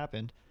exactly what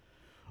happened.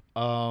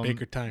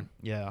 Baker time.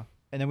 Yeah,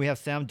 and then we have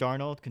Sam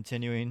Darnold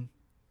continuing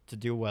to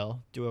do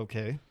well, do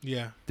okay.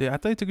 Yeah. Yeah, I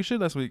thought he took a shit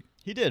last week.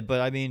 He did,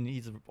 but I mean,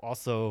 he's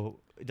also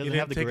He doesn't didn't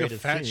have the take a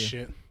greatest fat team.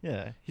 shit.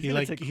 Yeah, he's He gonna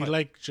like take he quite-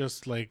 like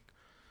just like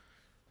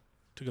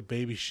took a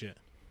baby shit.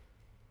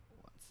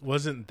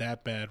 Wasn't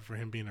that bad for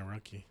him being a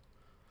rookie.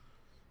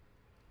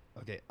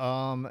 Okay.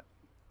 And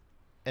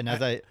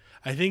as I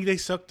I think they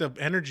sucked the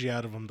energy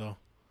out of him though.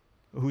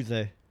 who's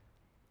they?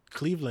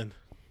 Cleveland.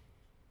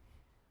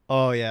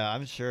 Oh yeah,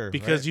 I'm sure.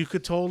 Because right? you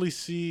could totally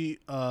see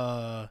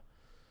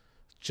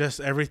just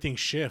everything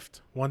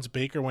shift. Once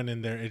Baker went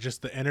in there, it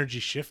just the energy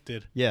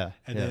shifted. yeah,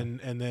 And yeah.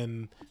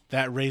 then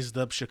that raised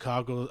up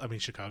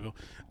the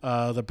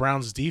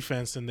Browns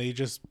defense, and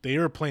they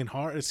were playing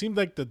hard. It seemed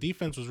like the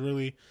defense was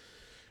really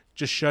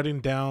just shutting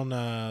down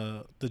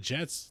the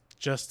Jets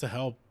just to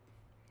help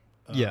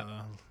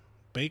Yeah.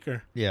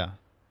 Baker. Yeah.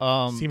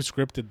 Seems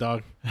scripted,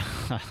 dog.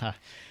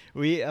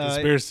 we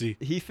Conspiracy.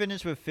 he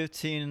finished with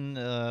 15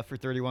 for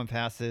 31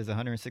 passes,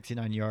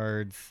 169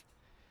 yards,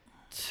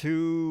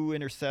 2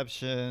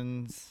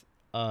 interceptions,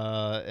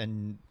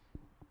 and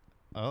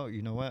oh,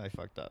 you know what? I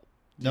fucked up.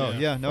 No,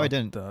 Yeah, no, I fucked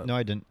didn't. up. No,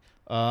 I didn't.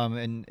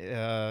 And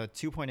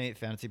 2.8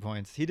 fantasy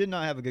points. He did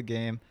not have a good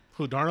game.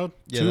 Who, Darnold?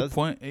 Yeah, that's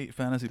 2.8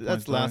 fantasy points.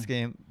 that's last dog.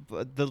 game.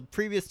 But the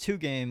previous 2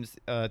 games,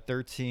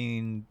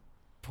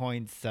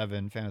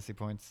 13.7 fantasy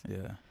points.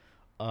 Yeah.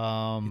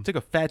 Um, He took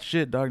a fat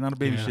shit, dog, not a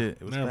baby Yeah, shit.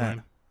 It was never fat.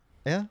 mind.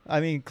 yeah, I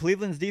mean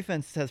Cleveland's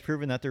defense has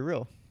proven that they're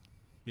real.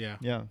 Yeah.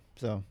 Yeah.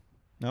 So,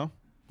 no.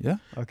 Yeah.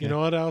 Okay. You know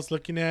what? I was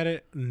looking at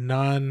it.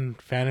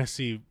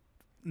 Non-fantasy,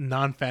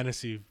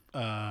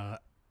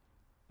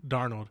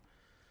 Darnold.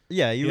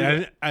 Yeah, you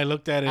Yeah, I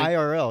looked at it.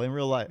 IRL in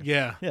real life.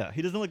 Yeah. Yeah,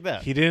 he doesn't look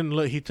bad. He didn't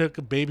look. He took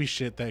a baby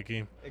shit that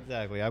game,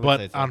 Exactly. I would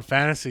say but so. on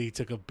fantasy, he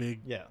took a big,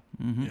 Yeah.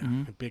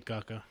 Mm-hmm, a big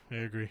caca. I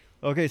agree.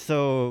 Okay,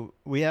 so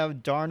we have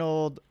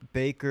Darnold,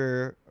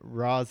 Baker,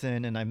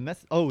 Rosen, and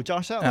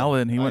Josh Allen.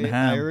 Allen, he went I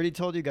ham. already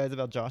told you guys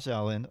about Josh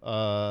Allen.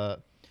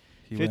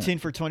 He 15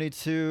 for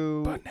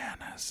 22,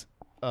 bananas.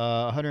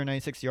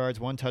 196 yards,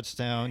 1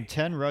 touchdown,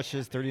 10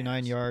 rushes,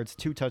 39 yards,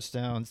 2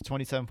 touchdowns,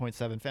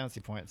 27.7 fantasy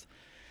points.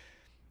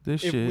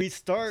 This If shit. we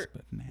start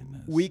is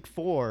bananas. Week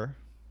 4,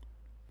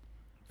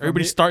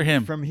 Everybody he- start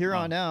him. from here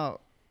on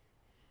out,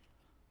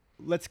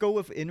 let's go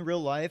with in real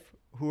life.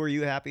 Who are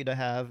you happy to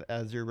have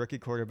as your rookie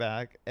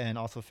quarterback, and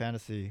also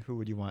fantasy? Who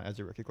would you want as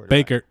your rookie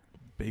quarterback? Baker.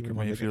 Baker You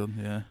want Baker? Mayfield.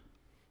 Yeah.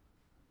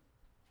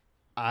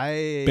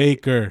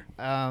 Baker.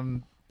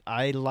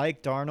 I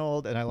like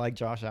Darnold and I like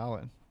Josh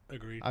Allen.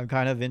 Agreed. I'm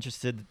kind of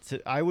interested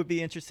I would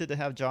be interested to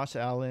have Josh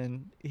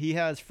Allen. He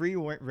has free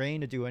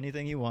reign to do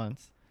anything he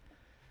wants.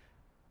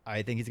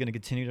 I think he's going to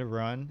continue to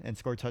run and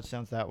score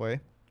touchdowns that way.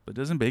 But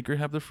doesn't Baker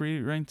have the free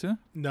reign too?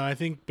 No, I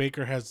think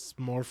Baker has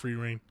more free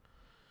reign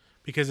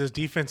because his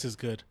defense is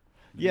good.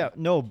 Yeah,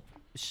 no,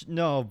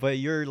 but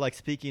you're like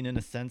speaking in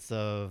a sense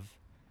of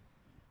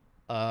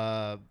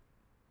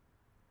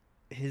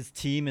his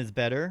team is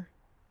better.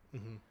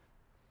 Mm-hmm.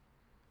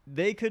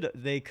 They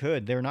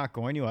could. They're not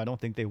going to. I don't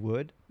think they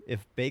would.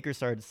 If Baker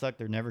started to suck,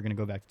 they're never going to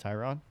go back to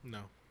Tyrod. No.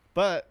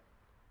 But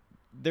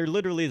there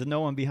literally is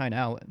no one behind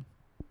Allen.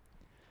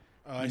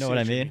 Oh, You know what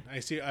I mean? I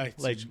see. I see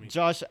Like what you mean.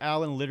 Josh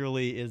Allen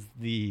literally is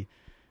the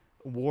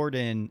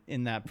warden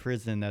in that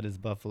prison that is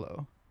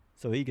Buffalo.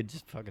 So he could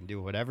just fucking do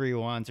whatever he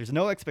wants. There's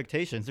no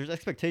expectations. There's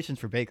expectations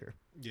for Baker.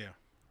 Yeah.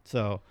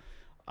 So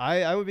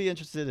I would be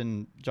interested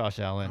in Josh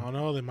I Allen. don't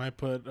know. They might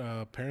put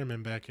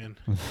Perriman back in.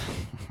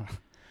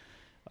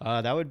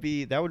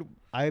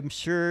 I'm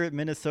sure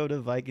Minnesota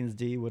Vikings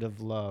D would have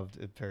loved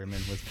if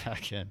Perriman was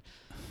back in.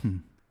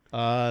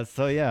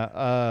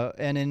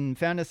 And in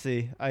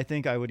fantasy, I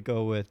think I would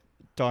go with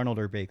Darnold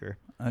or Baker.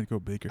 I'd go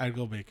Baker. I'd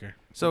go Baker.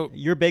 So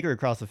You're Baker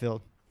across the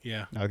field.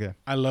 Yeah. Okay.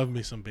 I love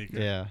me some Baker.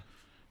 Yeah.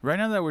 right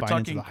now that we're Buying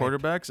into talking the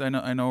hype. quarterbacks,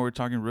 I know we're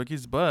talking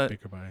rookies, but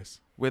Baker bias.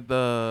 with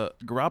the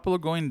Garoppolo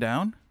going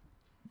down,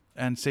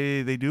 and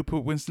say they do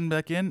put Winston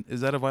back in,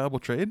 is that a viable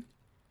trade?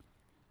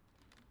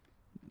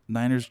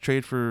 Niners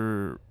trade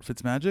for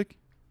Fitzmagic?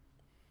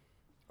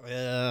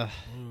 Uh,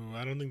 Ooh,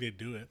 I don't think they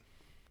do it.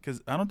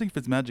 Because I don't think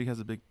Fitzmagic has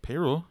a big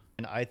payroll.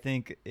 and I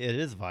think it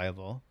is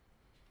viable.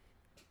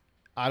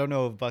 I don't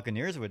know if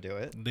Buccaneers would do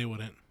it, They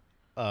wouldn't.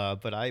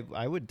 but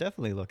I would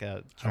definitely look at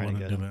I trying to wouldn't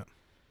get do him. that.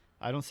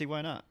 I don't see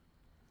why not.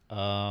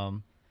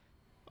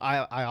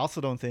 I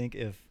also don't think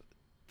if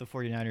the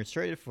 49ers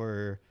traded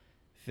for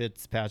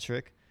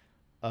Fitzpatrick,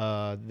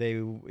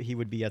 he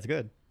would be as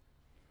good.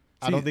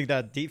 I See- don't think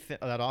that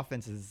that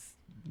offense is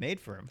made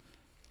for him.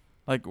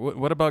 Like,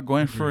 what about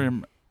going for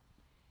him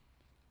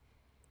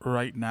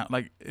right now?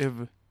 Like,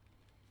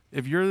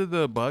 if you're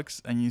the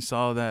Bucks and you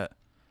saw that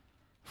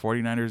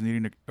 49ers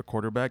needing a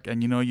quarterback,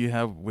 and you know you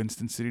have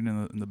Winston sitting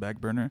in the back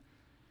burner,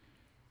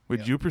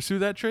 would Yeah. you pursue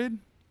that trade?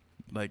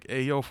 Like,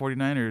 hey, yo,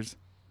 49ers,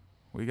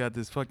 we got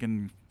this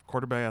fucking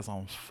quarterback is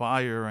on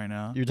fire right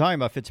now. You're talking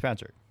about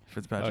Fitzpatrick.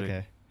 Fitzpatrick.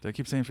 Okay. Do I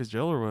keep saying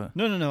Fitzgerald or what?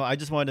 No. I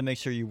just wanted to make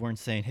sure you weren't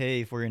saying,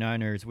 hey,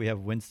 49ers, we have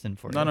Winston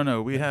for you.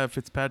 No. We have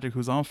Fitzpatrick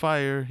who's on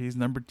fire. He's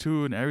number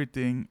 2 in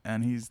everything,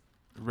 and he's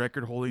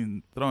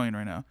record-holding throwing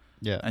right now.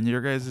 Yeah. And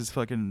your guys'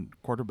 fucking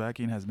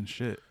quarterbacking has been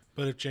shit.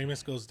 But if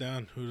Jameis goes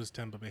down, who does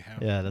Tampa Bay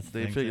have? Yeah, that's the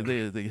They thing,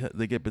 figure too.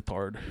 they get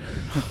Betard.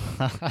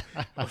 Oh,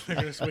 they're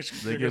gonna switch.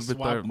 They They're get gonna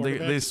swap Betard. They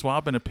quarterbacks?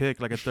 swap in a pick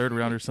like a 3rd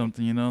round or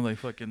something. You know, like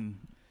fucking.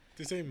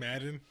 They say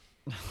Madden.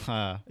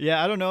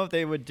 Yeah, I don't know if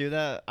they would do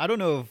that. I don't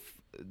know if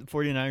the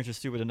 49ers are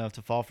stupid enough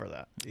to fall for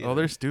that. Oh,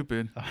 they're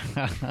stupid.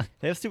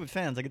 They have stupid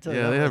fans, I can tell you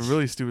Yeah, that they have much.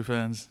 really stupid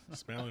fans.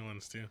 Smelly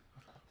ones too.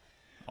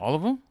 All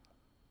of them?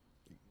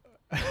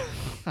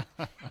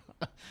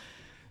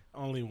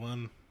 Only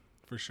one,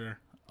 for sure.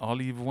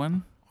 Olive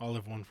one?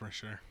 Olive one for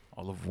sure.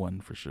 Olive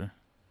one for sure.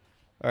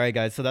 All right,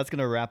 guys, so that's going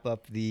to wrap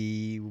up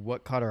the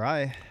What Caught Our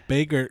Eye.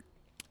 Baker.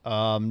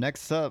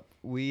 Next up,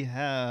 we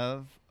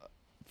have,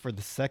 for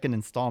the second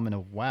installment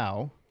of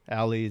WoW,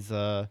 Allie's,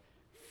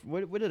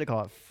 what did they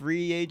call it?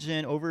 Free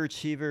agent,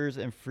 overachievers,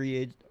 and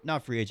fantasy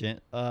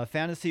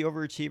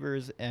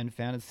overachievers and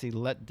fantasy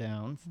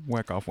letdowns.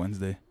 Whack off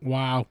Wednesday.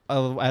 Wow.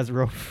 As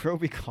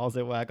Roby calls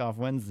it, Whack Off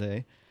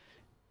Wednesday.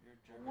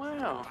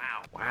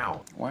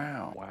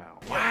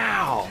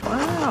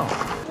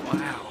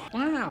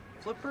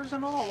 Flippers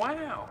and all,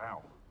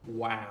 wow.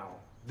 Wow.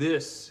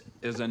 This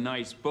is a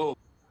nice boat.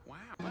 Wow,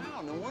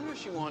 no wonder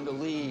she wanted to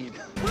lead.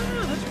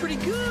 Wow, that's pretty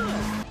good.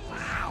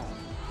 Wow.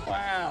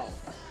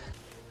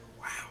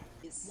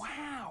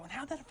 Wow, and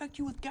how'd that affect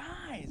you with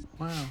guys?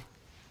 Wow,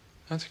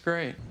 that's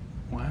great.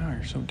 Wow,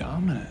 you're so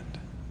dominant.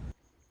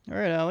 All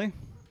right, Allie.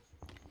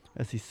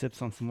 As he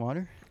sips on some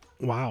water.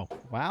 Wow.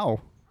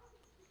 Wow.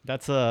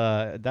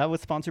 That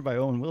was sponsored by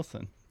Owen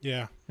Wilson.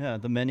 Yeah. Yeah,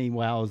 the many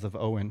wows of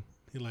Owen.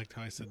 He liked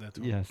how I said that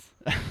to him. Yes.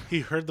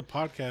 He heard the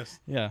podcast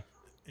Yeah.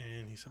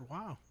 and he said,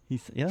 wow.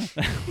 Yeah.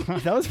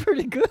 That was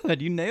pretty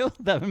good. You nailed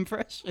that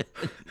impression.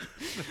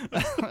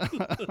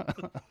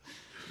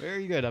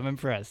 Very good. I'm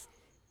impressed.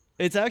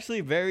 It's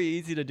actually very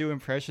easy to do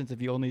impressions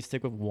if you only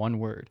stick with one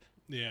word.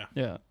 Yeah.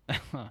 Yeah.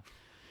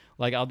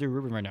 Like I'll do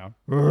Ruben right now.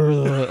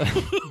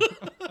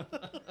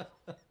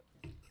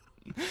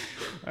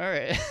 All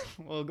right.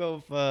 We'll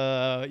go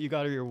if you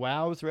got your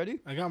wows ready.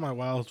 I got my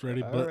wows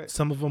ready, All but right.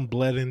 some of them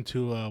bled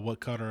into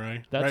what caught our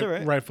eye. That's all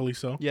right. Rightfully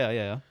so.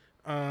 Yeah.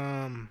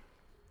 I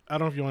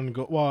don't know if you want to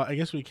go. Well, I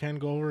guess we can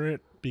go over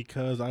it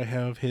because I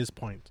have his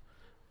point.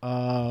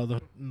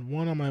 The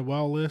one on my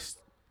wow list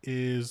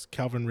is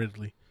Calvin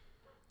Ridley.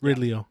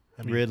 Ridley-O.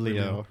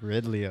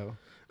 Ridley-O.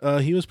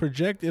 He was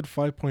projected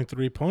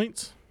 5.3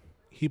 points.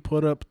 He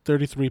put up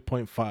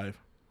 33.5.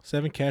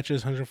 7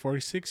 catches,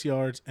 146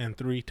 yards, and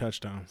 3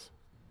 touchdowns.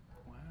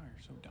 Wow,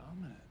 you're so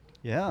dominant.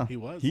 Yeah. He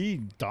was. He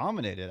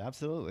dominated.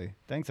 Absolutely.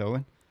 Thanks,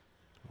 Owen.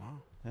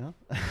 Wow.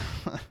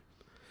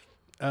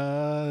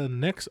 Yeah.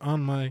 Next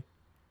on my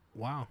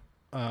wow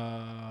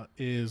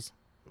is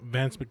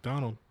Vance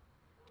McDonald.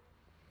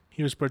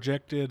 He was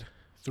projected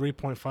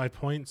 3.5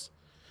 points.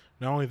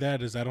 Not only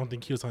that is I don't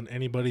think he was on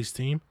anybody's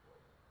team,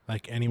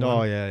 like anyone.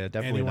 Oh yeah,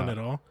 definitely anyone not.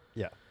 at all.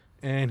 Yeah.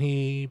 And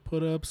he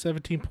put up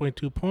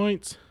 17.2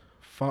 points,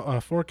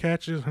 4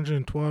 catches,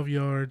 112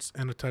 yards,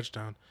 and a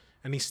touchdown.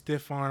 And he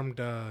stiff-armed,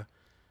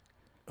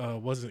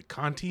 was it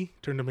Conti?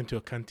 Turned him into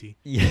a cunty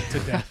Yeah. to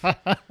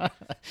death.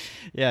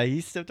 Yeah,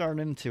 he stepped arm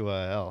into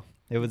L.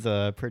 It was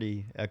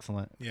pretty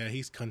excellent. Yeah,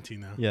 he's cunty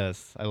now.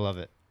 Yes, I love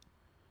it.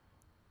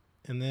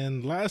 And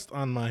then last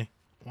on my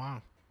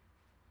wow.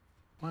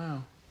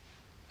 Wow,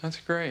 that's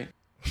great.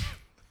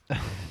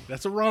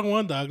 That's a wrong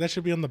one, dog. That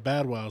should be on the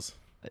bad wows.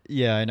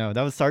 Yeah, I know.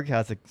 That was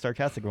sarcastic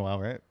wow,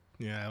 right?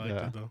 Yeah, I like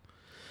Yeah. that though.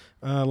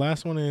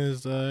 Last one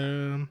is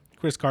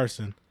Chris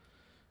Carson.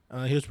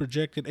 He was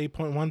projected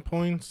 8.1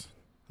 points,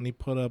 and he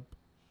put up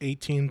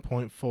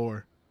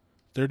 18.4.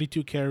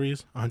 32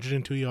 carries,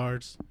 102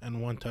 yards,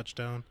 and 1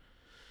 touchdown.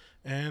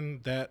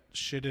 And that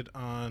shitted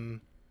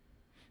on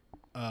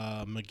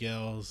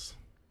Miguel's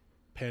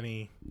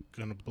penny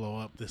gonna blow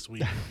up this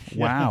week.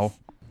 Wow.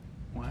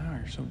 Wow,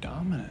 you're so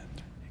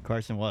dominant.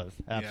 Carson was.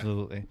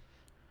 Absolutely.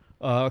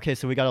 Okay,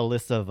 so we got a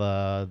list of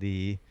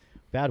the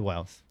bad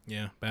wows.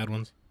 Yeah, bad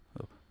ones.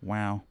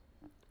 Wow.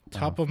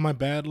 Top of my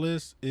bad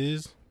list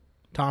is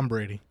Tom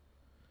Brady.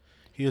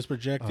 He was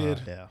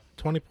projected Yeah.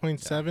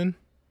 20.7.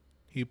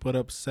 He put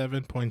up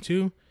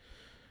 7.2,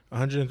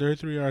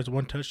 133 yards,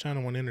 1 touchdown,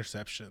 and 1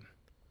 interception.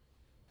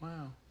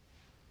 Wow,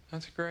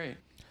 that's great.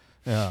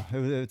 Yeah.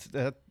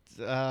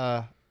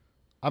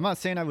 I'm not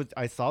saying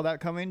I saw that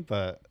coming,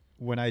 but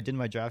when I did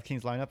my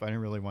DraftKings lineup, I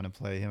didn't really want to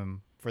play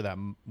him for that.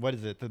 What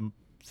is it? The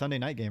Sunday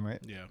night game, right?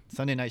 Yeah,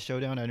 Sunday night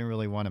showdown. I didn't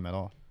really want him at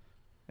all,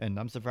 and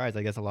I'm surprised.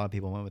 I guess a lot of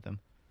people went with him.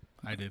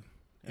 I did.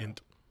 And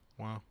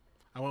wow,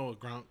 I went with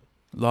Gronk.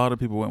 A lot of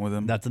people went with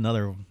him. That's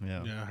another.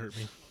 Yeah. Yeah, it hurt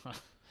me.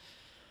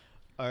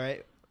 All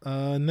right.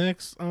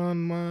 Next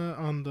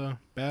on the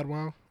bad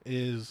wow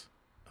is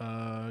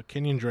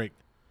Kenyon Drake.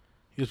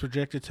 He was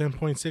projected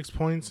 10.6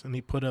 points, and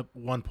he put up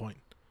 1 point.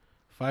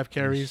 5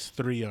 carries,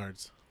 3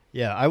 yards.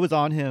 Yeah, I was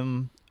on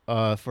him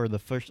For the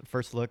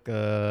first look,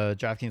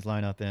 DraftKings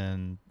lineup,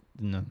 and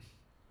no,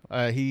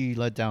 he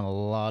let down a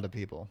lot of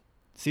people.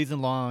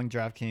 Season long,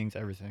 DraftKings,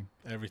 everything.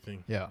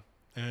 Everything. Yeah.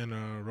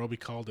 And Roby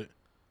called it.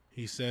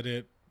 He said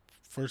it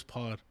first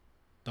pod.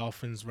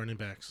 Dolphins running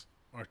backs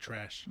are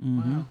trash.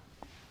 Wow.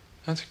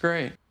 That's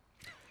great.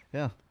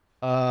 Yeah.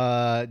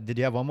 Did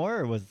you have one more,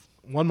 or was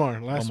One more.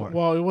 Last more. one.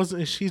 Well, it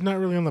wasn't. She's not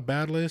really on the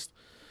bad list.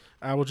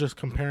 I was just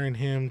comparing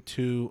him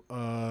to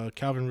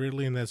Calvin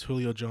Ridley, and that's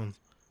Julio Jones.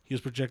 He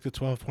was projected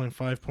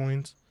 12.5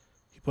 points.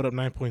 He put up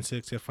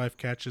 9.6. He had 5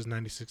 catches,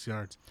 96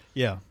 yards.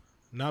 Yeah.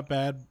 Not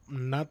bad.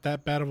 Not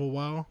that bad of a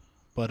wow,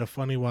 but a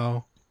funny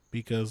wow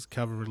because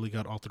Calvin Ridley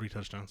got all 3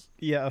 touchdowns.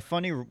 Yeah, a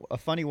funny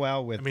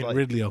wow with I mean, like,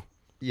 Ridley.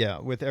 yeah,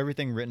 with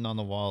everything written on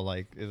the wall,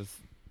 like it was,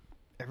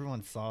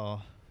 everyone saw.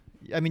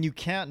 I mean, you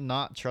can't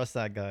not trust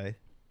that guy,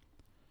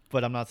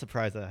 but I'm not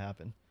surprised that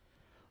happened.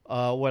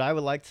 What I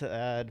would like to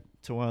add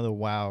to one of the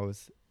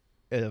wows,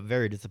 a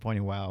very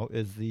disappointing wow,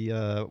 is the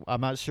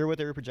I'm not sure what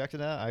they were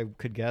projected at. I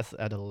could guess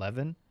at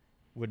 11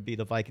 would be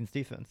the Vikings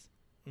defense.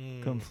 I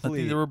think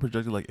Complete, they were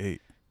projected like 8.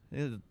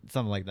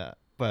 something like that.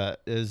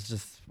 But it's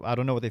just, I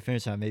don't know what they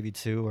finished at, maybe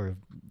 2 or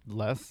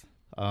less.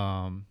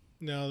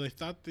 No, they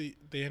thought they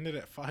ended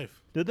at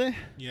 5. Did they?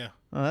 Yeah,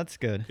 Oh, that's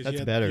good. 'cause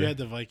That's better. You had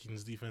the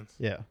Vikings defense.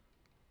 Yeah.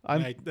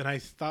 And I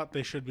thought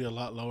they should be a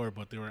lot lower,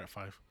 but they were at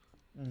 5.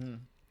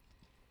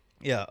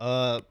 Yeah,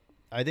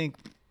 I think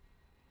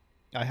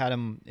I had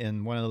him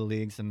in one of the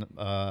leagues, and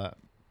I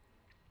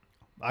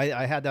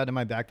had that in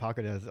my back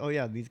pocket as, oh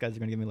yeah, these guys are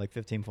gonna give me like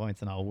 15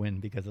 points and I'll win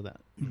because of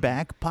that.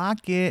 Back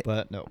pocket.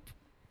 But nope.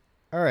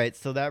 All right,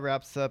 so that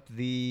wraps up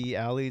the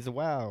Alley's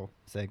Wow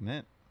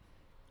segment.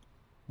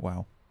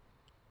 Wow.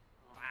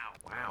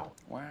 Wow.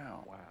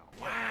 Wow.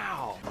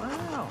 Wow.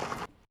 Wow.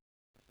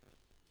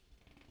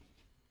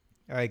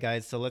 All right,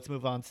 guys, so let's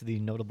move on to the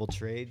notable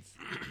trades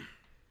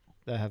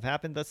that have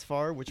happened thus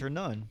far, which are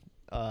none.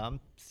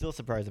 I'm still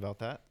surprised about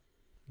that.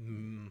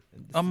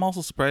 I'm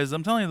also surprised.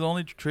 I'm telling you, the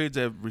only trades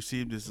I've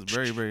received is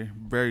very, very,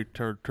 very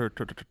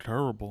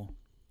terrible.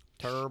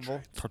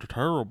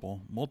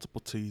 Terrible.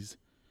 Multiple T's.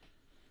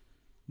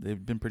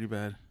 They've been pretty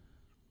bad.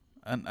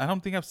 And I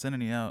don't think I've sent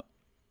any out.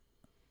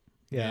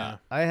 Yeah.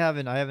 I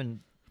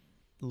haven't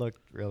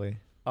looked really.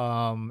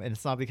 And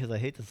it's not because I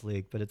hate this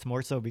league, but it's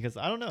more so because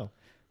I don't know.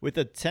 With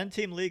a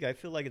 10-team league, I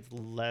feel like it's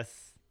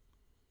less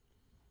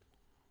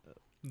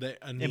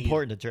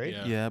important to trade.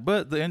 Yeah,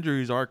 but the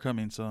injuries are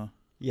coming, so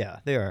Yeah,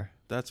 they are.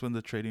 that's when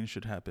the trading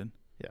should happen.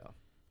 Yeah.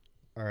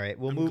 All right,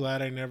 we'll I'm move.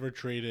 glad I never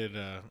traded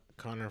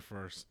Connor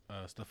for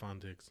Stephon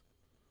Diggs.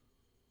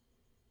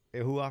 Hey,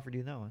 who offered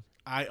you that one?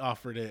 I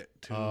offered it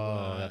to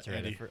that's right.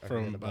 Eddie I forgot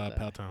from about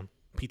that.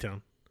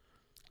 P-Town.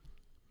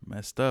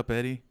 Messed up,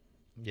 Eddie.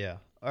 Yeah.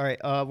 All right,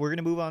 we're going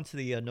to move on to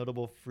the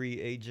notable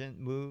free agent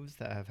moves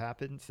that have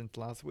happened since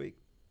last week.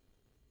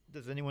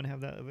 Does anyone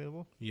have that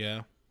available?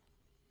 Yeah.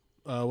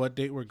 What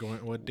date we're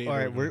going? What date? All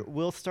right, going?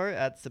 we'll start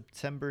at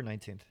September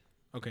 19th.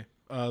 Okay.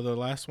 The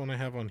last one I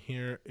have on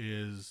here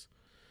is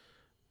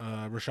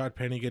Rashad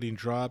Penny getting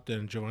dropped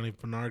and Giovanni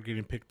Bernard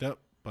getting picked up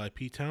by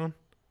P-Town.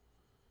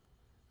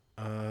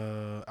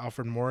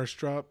 Alfred Morris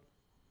drop.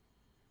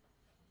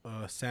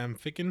 Sam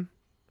Ficken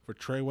for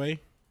Treyway.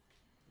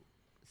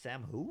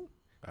 Sam who?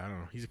 I don't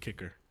know. He's a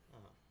kicker.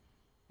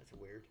 That's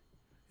weird.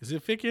 Is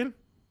it Ficken?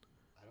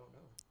 I don't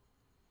know.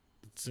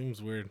 It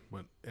seems weird,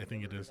 but I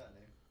think it is.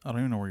 I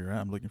don't even know where you're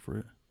at. I'm looking for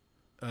it.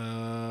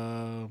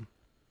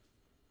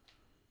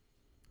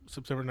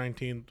 September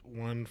 19th,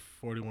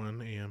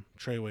 1:41 a.m.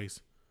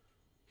 Treyways.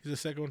 He's the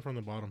second one from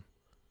the bottom.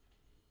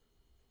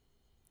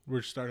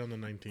 We're starting on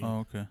the 19th. Oh,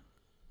 okay.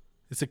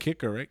 It's a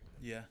kicker, right?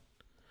 Yeah.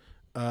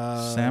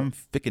 Sam. Sam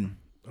Ficken.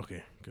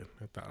 Okay, good.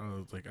 I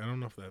was like, I don't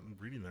know if I'm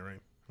reading that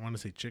right. I want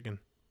to say chicken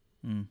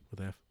with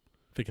F.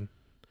 Ficken.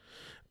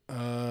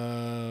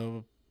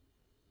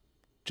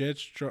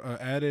 Jets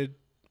added.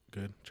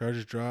 Good.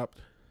 Chargers dropped.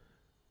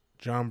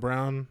 John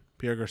Brown.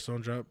 Pierre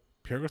Garçon dropped.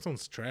 Pierre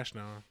Garçon's trash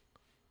now.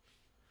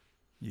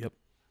 Yep.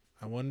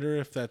 I wonder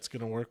if that's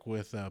going to work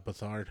with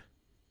Bethard.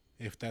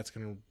 If that's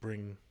going to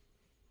bring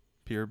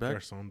Pierre back.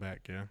 Garçon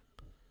back, yeah.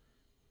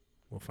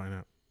 We'll find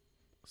out.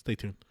 Stay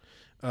tuned.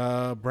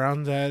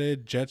 Browns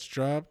added. Jets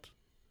dropped.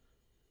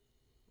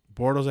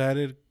 Bortles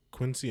added.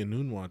 Quincy and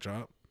Nunwa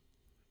dropped.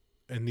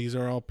 And these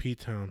are all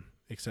P-Town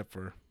except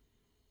for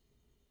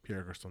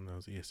Pierre Garçon. That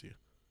was ESU.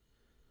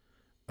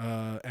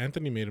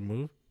 Anthony made a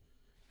move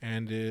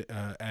and it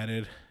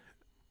added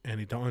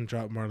Andy Dalton,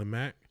 dropped Marlon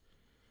Mack.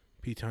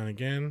 P-Town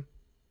again.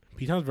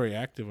 P-Town's very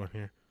active on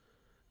here.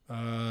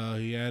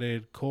 He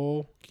added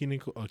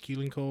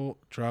Keelan Cole,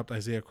 dropped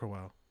Isaiah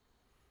Crowell.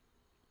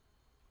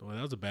 Well,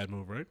 that was a bad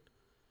move, right?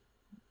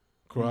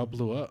 Crowell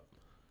blew up.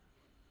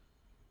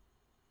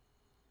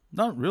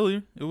 Not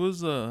really. It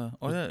was I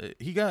think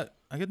he got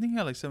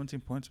like 17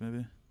 points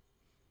maybe.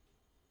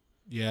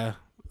 Yeah.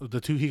 The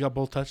two, he got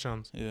both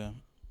touchdowns. Yeah.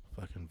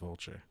 Fucking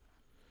vulture.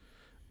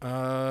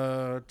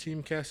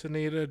 Team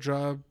Castaneda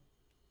dropped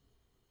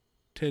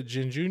Ted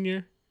Ginn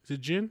Jr. Is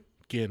it Ginn?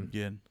 Ginn.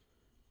 Again.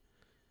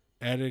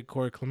 Added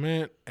Corey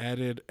Clement.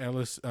 Added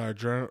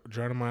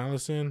Geronimo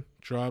Allison.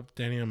 Dropped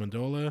Danny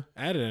Amendola.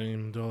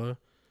 Added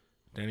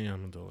Danny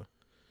Amendola.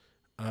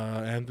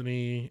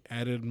 Anthony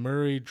added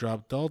Murray.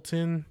 Dropped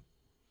Dalton.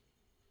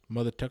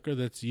 Mother Tucker,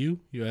 that's you.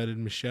 You added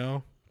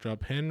Michelle.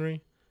 Dropped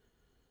Henry.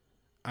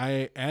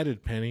 I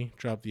added Penny.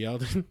 Dropped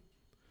Yeldon.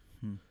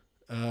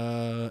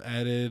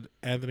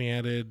 Anthony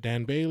added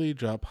Dan Bailey.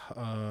 Dropped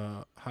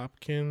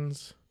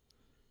Hopkins.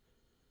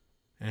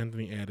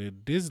 Anthony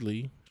added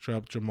Disley.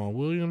 Dropped Jamal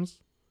Williams.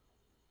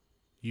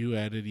 You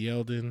added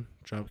Yeldon.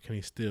 Dropped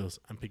Kenny Stills.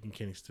 I'm picking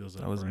Kenny Stills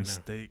up That was a right now.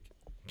 mistake.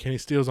 Kenny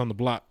Stills on the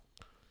block.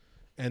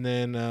 And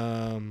then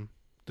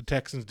the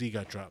Texans D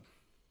got dropped.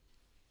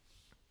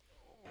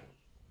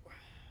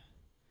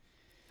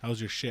 How was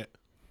your shit?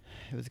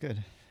 It was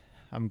good.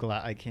 I'm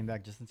glad I came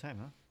back just in time,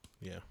 huh?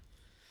 Yeah.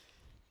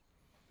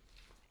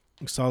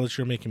 Saw that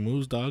you're making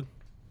moves, dog.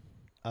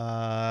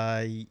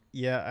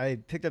 Yeah, I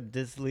picked up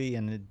Disley,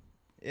 and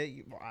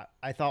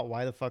I thought,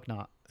 why the fuck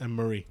not? And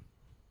Murray.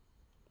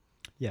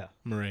 Yeah.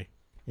 Murray.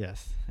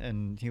 Yes,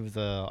 and he was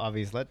a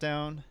obvious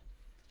letdown,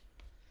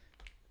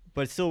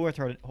 but it's still worth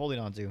holding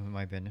on to, in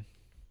my opinion.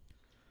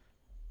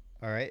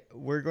 All right,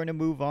 we're going to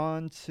move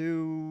on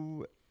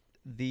to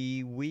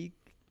the week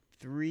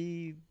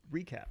 3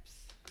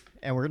 recaps,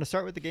 and we're going to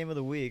start with the game of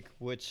the week,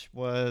 which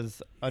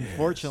was,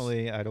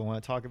 unfortunately, I don't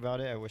want to talk about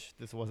it. I wish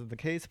this wasn't the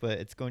case, but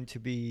it's going to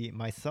be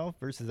myself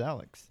versus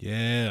Alex.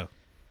 Yeah.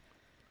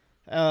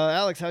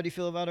 Alex, how do you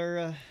feel about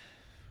our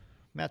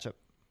matchup?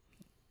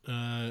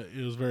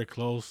 It was very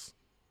close.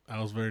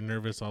 I was very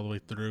nervous all the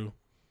way through.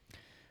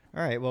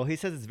 All right, well, he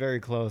says it's very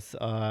close.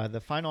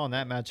 The final on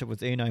that matchup was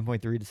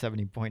 89.3 to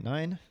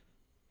 70.9.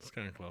 It's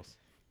kind of close.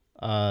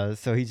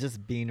 So he's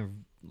just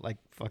being like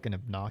fucking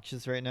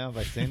obnoxious right now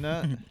by saying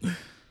that,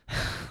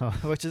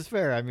 which is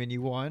fair. I mean,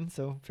 you won,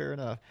 so fair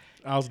enough.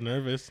 I was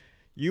nervous.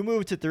 You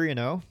moved to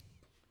 3-0.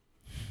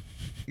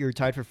 You're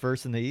tied for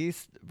first in the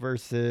East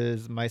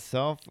versus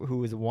myself,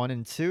 who is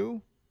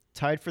 1-2,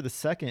 tied for the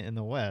second in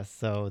the West.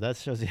 So that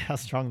shows you how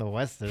strong the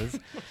West is.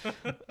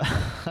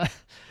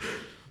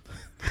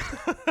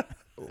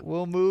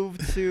 We'll move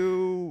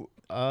to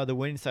the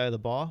winning side of the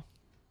ball.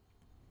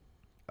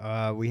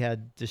 We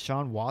had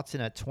Deshaun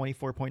Watson at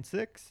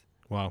 24.6.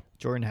 Wow.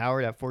 Jordan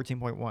Howard at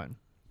 14.1.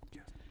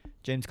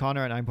 James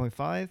Conner at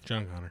 9.5.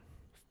 John Connor.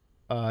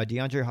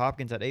 DeAndre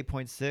Hopkins at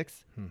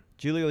 8.6.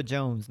 Julio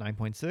Jones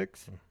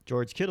 9.6.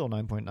 George Kittle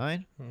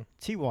 9.9.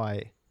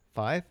 T.Y.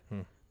 5.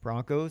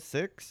 Broncos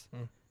 6.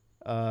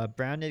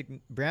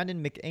 Brandon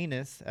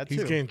McAnus at 2.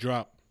 He's getting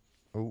dropped.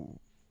 Oh.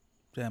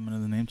 Damn,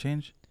 another name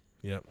change?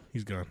 Yep,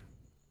 he's gone.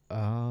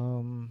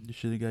 You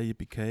should have got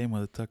Yippee K and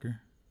Mother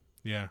Tucker.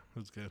 Yeah,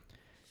 that's good.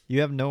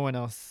 You have no one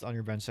else on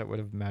your bench that would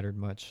have mattered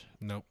much.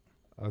 Nope.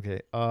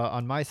 Okay.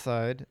 On my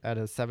side, at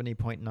a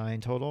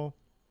 70.9 total,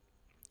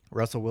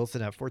 Russell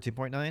Wilson at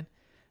 14.9,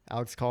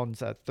 Alex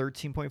Collins at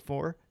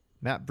 13.4,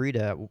 Matt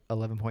Breida at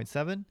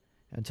 11.7,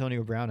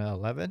 Antonio Brown at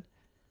 11,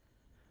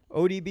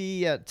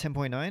 ODB at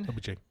 10.9,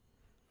 OBJ.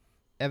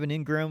 Evan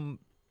Ingram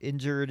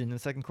injured in the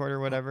second quarter,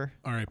 whatever,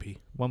 R.I.P.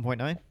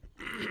 1.9,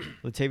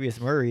 Latavius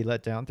Murray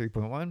let down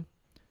 3.1,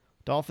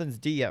 Dolphins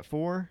D at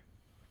 4,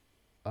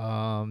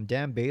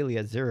 Dan Bailey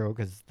at 0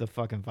 because the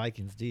fucking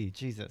Vikings D,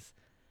 Jesus.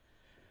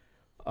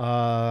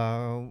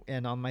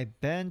 And on my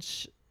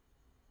bench,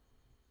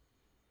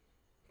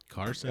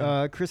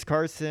 Carson. Chris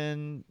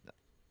Carson.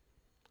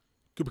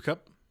 Cooper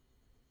Kupp.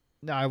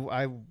 No,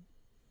 I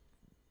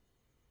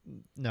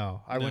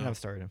wouldn't have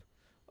started him.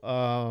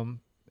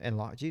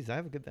 Jeez, I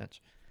have a good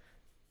bench.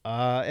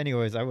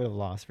 Anyways, I would have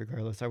lost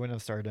regardless. I wouldn't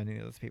have started any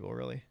of those people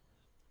really.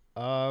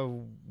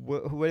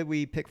 What did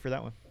we pick for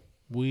that one?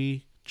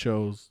 We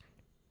chose.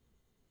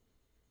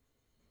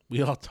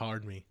 We all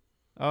tarred me.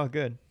 Oh,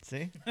 good.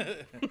 See,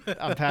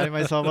 I'm patting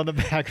myself on the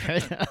back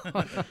right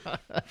now.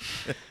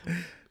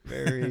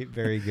 Very,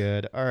 very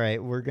good. All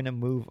right, we're gonna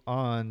move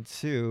on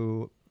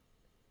to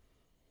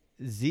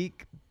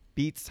Zeke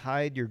beats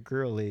Hide Your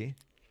Girly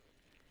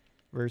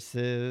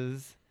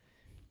versus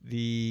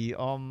the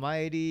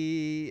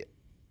almighty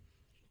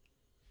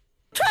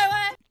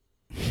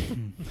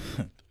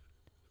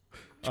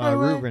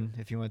Ruben.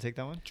 If you want to take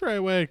that one. Trey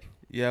Way.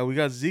 Yeah, we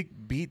got Zeke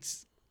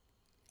beats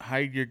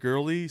Hide Your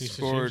Girly. He should change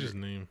Scored his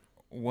name.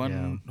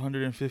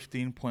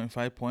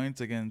 115.5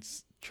 points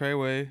against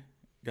Treyway.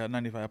 Got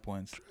 95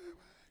 points.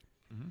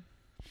 Mm-hmm.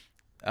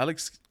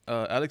 Alex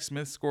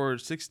Smith scored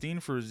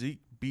 16 for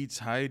Zeke beats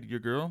Hide Your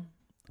Girl.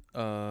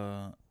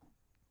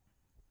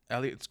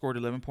 Elliott scored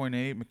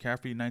 11.8.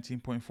 McCaffrey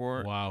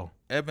 19.4. Wow.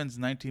 Evans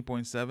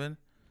 19.7.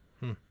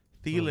 Oh,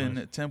 Thielen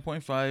nice.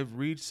 10.5.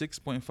 Reed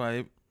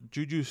 6.5.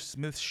 Juju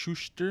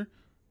Smith-Schuster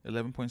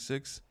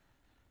 11.6.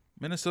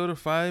 Minnesota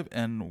 5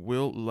 and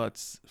Will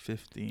Lutz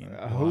 15.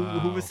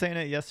 Who was saying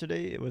it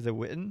yesterday? Was it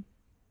Witten?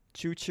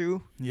 Choo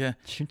choo. Yeah.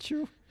 Choo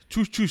choo.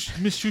 Choo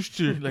Smith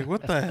Schuster. Like,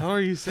 what the hell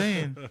are you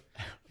saying?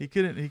 He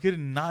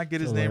couldn't not get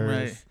his name right.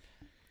 Hilarious.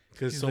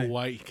 Because He's so like,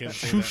 white, he can't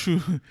say Shoo that. shoo.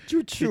 Choo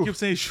He choo. kept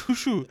saying shoo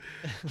shoo.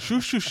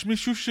 Shoo shoo Smith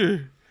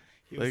Schuster.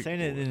 He was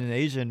saying it in an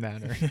Asian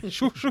manner.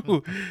 Shoo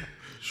shoo.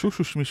 Shoo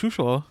shoo shmee shoo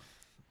shoo.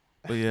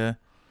 But yeah.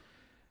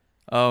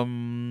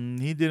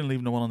 He didn't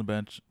leave no one on the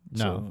bench.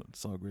 No. So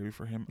it's all gravy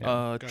for him. Yeah.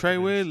 Got the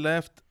Treyway bench.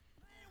 left.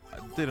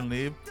 Didn't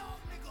leave.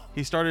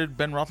 He started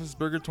Ben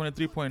Roethlisberger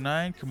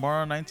 23.9,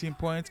 Kamara 19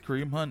 points,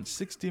 Kareem Hunt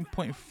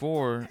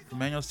 16.4,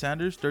 Emmanuel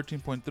Sanders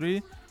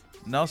 13.3,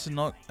 Nelson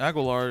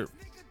Aguilar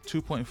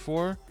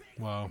 2.4,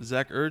 Wow.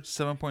 Zach Ertz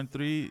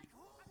 7.3,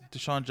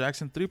 Deshaun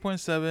Jackson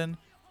 3.7,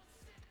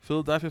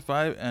 Philadelphia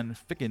 5, and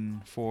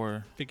Ficken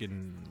 4.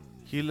 Freaking.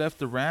 He left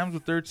the Rams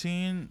with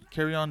 13,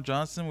 Kerryon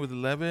Johnson with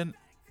 11,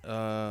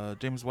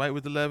 James White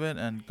with 11,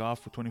 and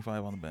Goff with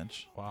 25 on the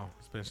bench. Wow.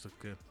 This bench looks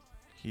good.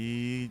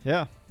 He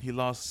Yeah.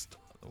 lost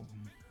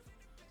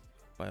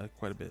by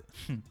quite a bit.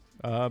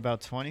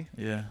 About 20.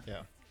 Yeah.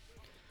 Yeah.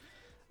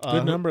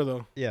 Good number,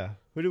 though. Yeah.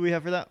 Who do we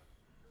have for that?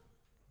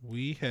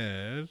 We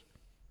had.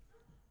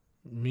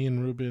 Me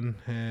and Ruben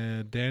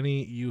had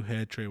Danny. You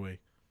had Treyway.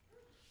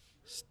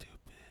 Stupid.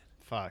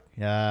 Fuck.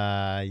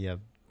 Yeah.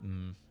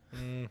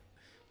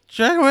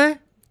 Treyway.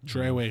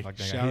 Treyway. Fuck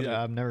that guy. Shout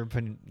out. I'm never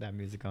putting that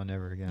music on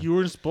ever again. You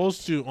weren't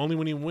supposed to. Only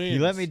when he wins.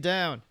 You let me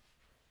down.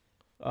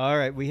 All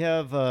right. We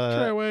have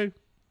Treyway.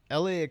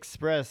 LA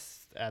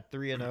Express at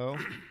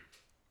 3-0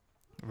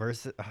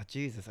 versus. Oh,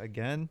 Jesus.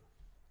 Again?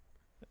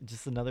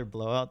 Just another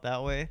blowout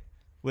that way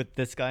with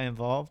this guy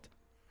involved.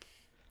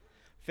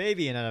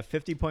 Fabian at a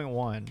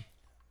 50.1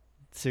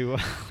 to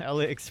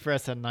LA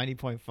Express at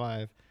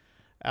 90.5.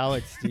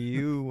 Alex, do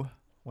you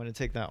want to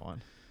take that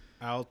one?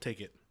 I'll take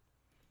it.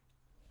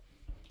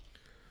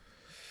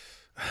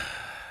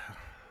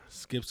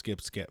 Skip.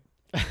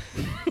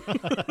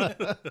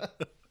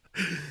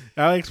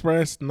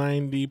 AliExpress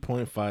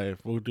 90.5.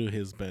 We'll do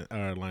his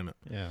lineup.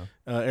 Yeah.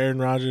 Aaron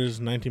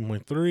Rodgers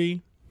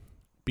 19.3.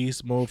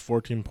 Beast Mode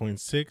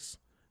 14.6.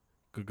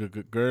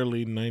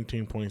 Gurley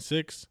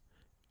 19.6.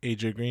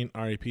 AJ Green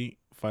RIP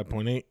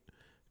 5.8.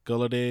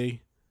 Golladay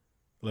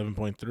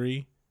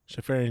 11.3.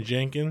 Shafarin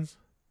Jenkins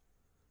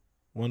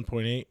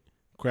 1.8.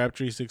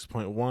 Crabtree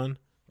 6.1.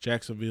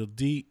 Jacksonville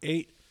D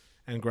 8.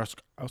 And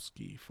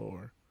Gronkowski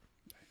 4.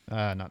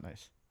 Not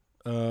nice.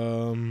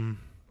 Newton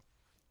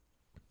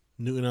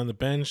on the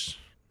bench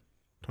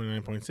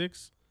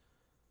 29.6.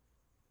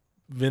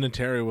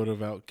 Vinatieri would have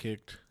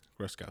outkicked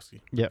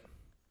Gronkowski. Yep.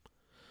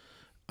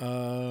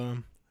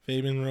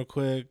 Fabian real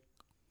quick.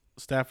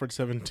 Stafford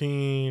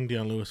 17.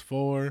 Deion Lewis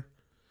 4.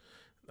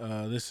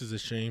 This is a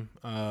shame.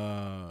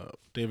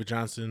 David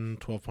Johnson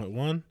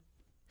 12.1.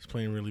 He's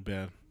playing really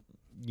bad.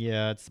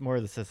 Yeah, it's more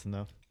of the system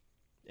though,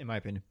 in my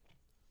opinion.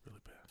 Really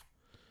bad.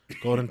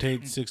 Golden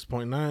Tate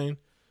 6.9.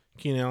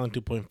 Keenan Allen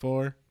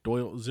 2.4.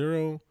 Doyle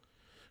 0.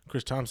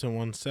 Chris Thompson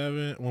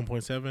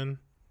 1.7.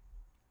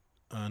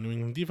 New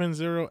England defense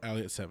 0.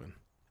 Elliott 7.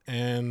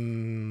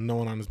 And no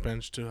one on his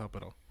bench to help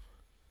at all.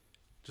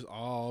 Just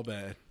all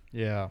bad.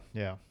 Yeah.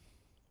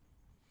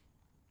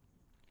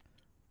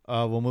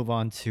 We'll move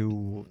on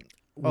to.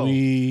 Oh,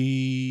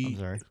 We I'm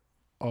sorry.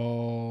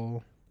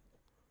 all.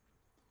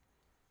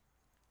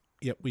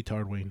 Yep, we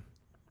tarred Wayne.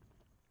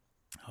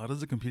 How does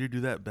the computer do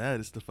that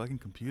bad? It's the fucking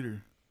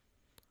computer.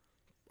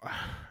 I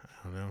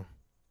don't know.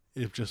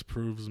 It just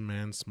proves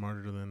man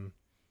smarter than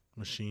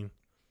machine.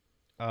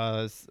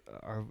 Is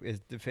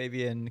the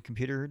Fabian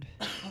computered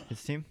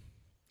his team?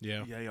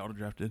 Yeah. Yeah, he auto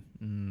drafted.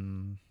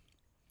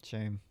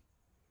 Shame.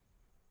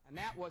 And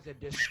that was a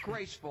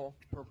disgraceful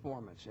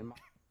performance. In my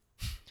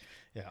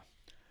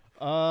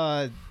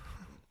Yeah.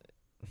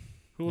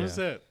 Who was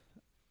that?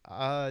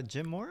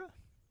 Jim Mora?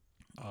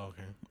 Oh,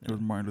 okay. It was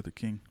Martin Luther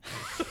King.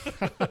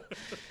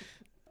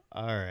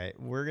 All right,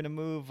 we're gonna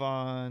move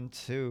on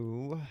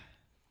to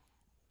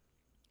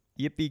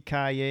Yippee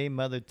Ki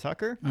Mother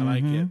Tucker I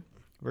like it.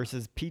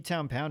 versus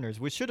P-Town Pounders,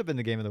 which should have been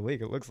the game of the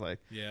week. It looks like.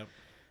 Yeah.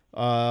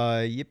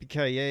 Yippee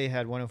Ki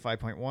had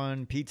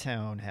 105.1.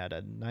 P-Town had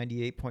a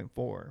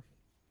 98.4.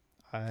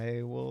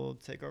 I will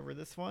take over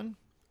this one.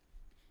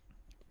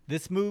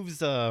 This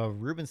moves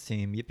Ruben's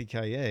team, Yippee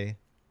Ki,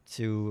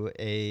 to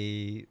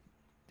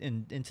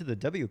into the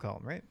W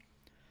column, right?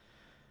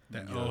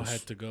 That all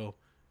had to go.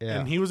 Yeah.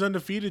 And he was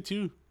undefeated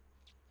too.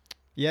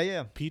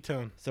 Yeah.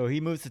 P-Town. So he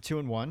moves to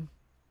 2-1.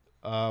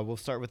 We'll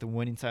start with the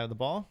winning side of the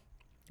ball.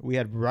 We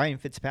had Ryan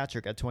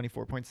Fitzpatrick at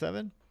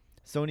 24.7.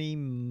 Sony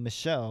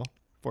Michelle,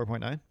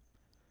 4.9.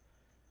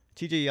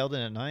 TJ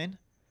Yeldon at 9.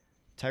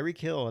 Tyreek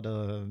Hill at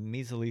a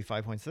measly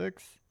 5.6.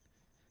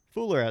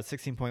 Fuller at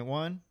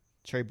 16.1.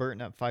 Trey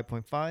Burton at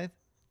 5.5.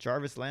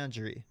 Jarvis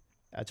Landry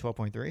at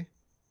 12.3.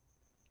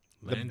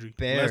 Landry. The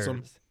Bears, Bless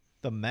him.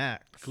 the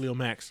Max Khalil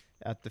Max.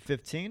 at the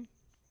 15.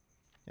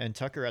 And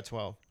Tucker at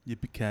 12.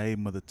 Yippee-ki-yay,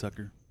 Mother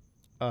Tucker.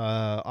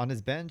 On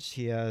his bench,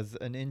 he has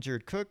an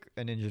injured Cook,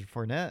 an injured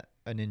Fournette,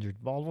 an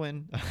injured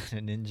Baldwin,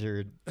 an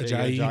injured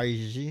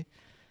Ajayi.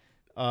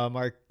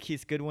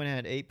 Marquise Goodwin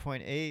had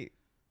 8.8.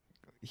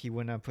 He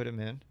would not put him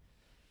in.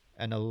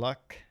 And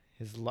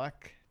his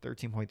luck,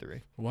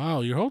 13.3.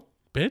 Wow, your whole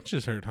bench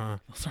is hurt, huh?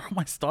 Those are all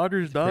my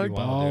starters, pretty dog.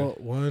 wild. All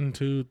 1,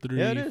 2, 3,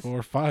 Yeah, it is.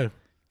 4, 5.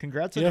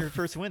 Congrats on Yeah. your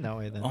first win that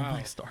way then. All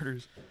my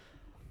starters.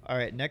 All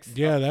right, next.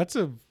 Yeah, that's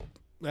a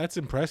That's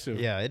impressive.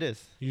 Yeah, it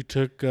is. You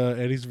took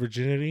Eddie's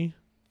virginity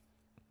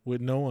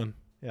with no one,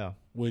 Yeah,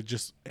 with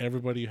just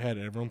everybody you had.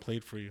 Everyone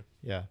played for you.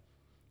 yeah.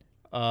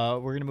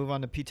 We're gonna move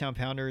on to P-Town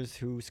Pounders,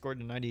 who scored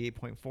a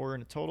 98.4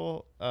 in a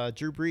total.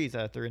 Drew Brees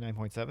at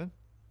 39.7. Not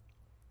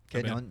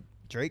Okay, bad. on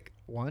Drake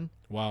 1.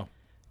 Wow.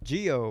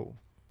 Gio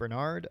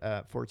Bernard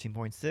at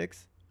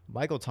 14.6.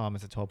 Michael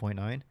Thomas at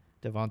 12.9.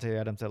 Devontae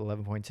Adams at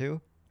 11.2.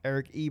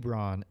 Eric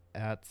Ebron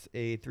at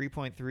a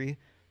 3.3.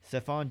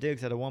 Stephon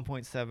Diggs at a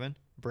 1.7.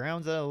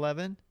 Browns at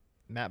 11.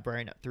 Matt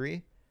Bryant at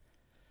 3.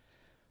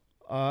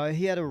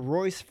 He had a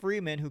Royce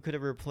Freeman who could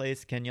have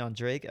replaced Kenyon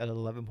Drake at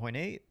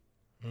 11.8,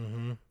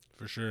 Mm-hmm.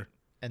 For sure.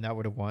 and that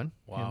would have won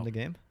Wow. him the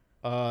game.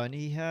 And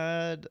he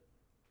had,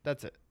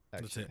 that's it.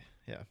 That's Actually.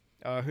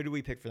 Yeah. Who do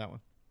we pick for that one?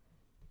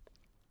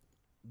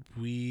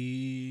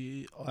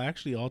 We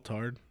actually all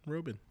tarred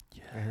Ruben.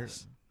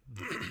 Yes.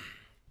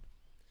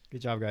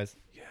 Good job, guys.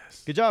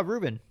 Yes. Good job,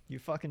 Ruben. You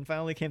fucking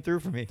finally came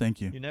through for me.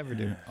 Thank you. You never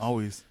do.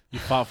 Always. You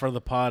fought for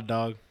the pod,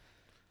 dog.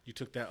 You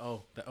took that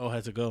O. That O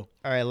had to go.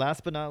 All right,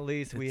 last but not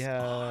least, we It's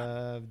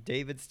have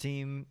David's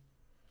team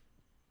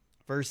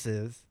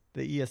versus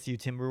the ESU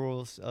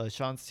Timberwolves,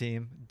 Sean's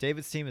team.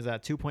 David's team is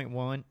at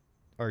 2.1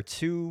 or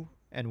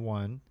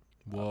 2-1.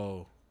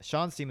 Whoa.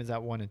 Sean's team is at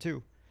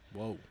 1-2.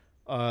 Whoa.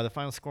 The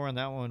final score on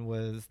that one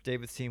was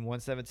David's team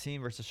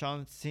 117 versus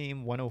Sean's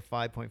team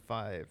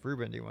 105.5.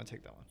 Ruben, do you want to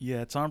take that one?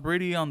 Yeah, Tom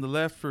Brady on the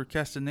left for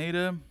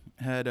Castaneda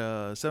had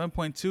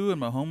 7.2,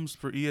 and Mahomes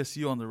for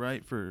ESU on the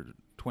right for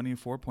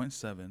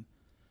 24.7.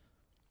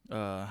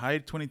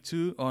 Hyde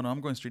 22. Oh, no,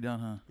 I'm going straight down,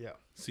 huh? Yeah.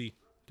 See.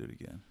 Do it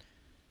again.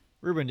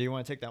 Ruben, do you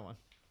want to take that one?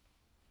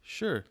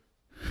 Sure.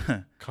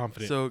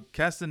 Confident. So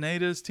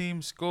Castaneda's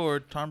team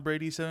scored Tom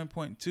Brady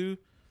 7.2,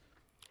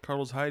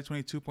 Carlos Hyde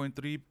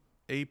 22.3,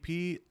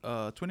 AP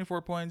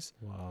 24 points,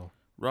 wow.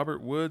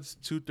 Robert Woods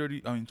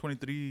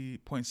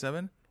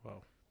 23.7,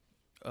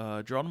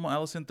 Wow. Geronimo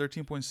Allison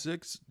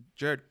 13.6,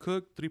 Jared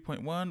Cook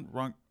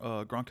 3.1,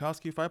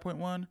 Gronkowski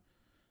 5.1,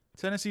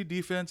 Tennessee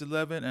defense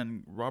 11,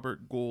 and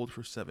Robert Gould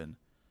for 7.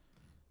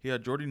 He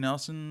had Jordy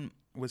Nelson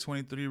with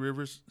 23,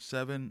 Rivers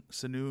 7,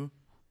 Sanu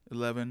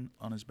 11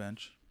 on his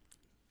bench.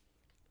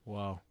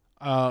 Wow.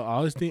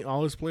 All his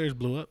players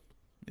blew up.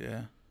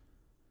 Yeah.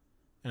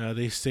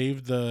 They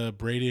saved the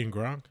Brady and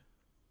Gronk.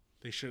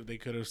 They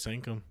could have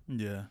sank them.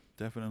 Yeah,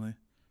 definitely.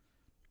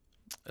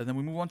 And then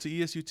we move on to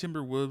ESU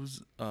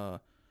Timberwolves.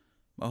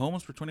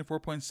 Mahomes for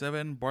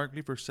 24.7,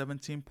 Barkley for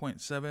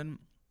 17.7,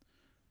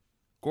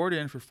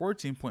 Gordon for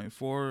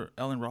 14.4,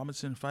 Allen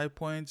Robinson 5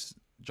 points,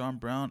 John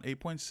Brown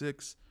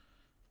 8.6,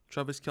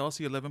 Travis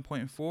Kelce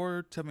 11.4,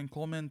 Tevin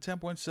Coleman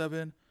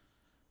 10.7,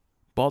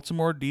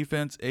 Baltimore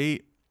defense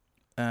 8,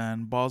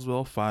 and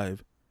Boswell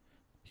 5.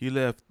 He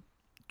left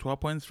 12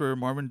 points for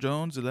Marvin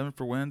Jones, 11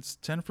 for Wentz,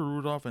 10 for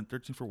Rudolph, and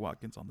 13 for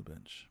Watkins on the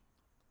bench.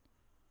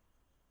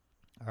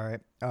 All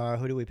right.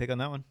 Who do we pick on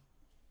that one?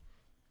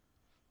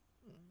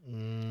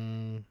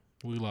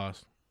 We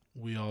lost.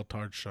 We all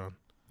tarred Sean.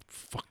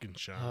 Fucking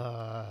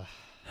Sean.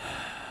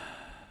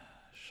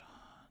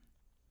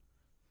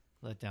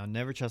 Let down.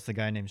 Never trust a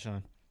guy named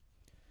Sean.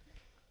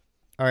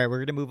 All right, we're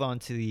going to move on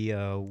to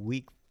the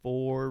week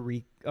 4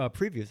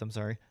 previews. I'm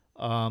sorry.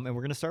 And we're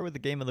going to start with the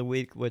game of the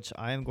week, which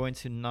I am going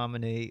to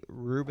nominate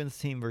Ruben's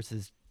team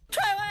versus.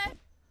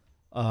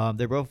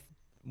 They're both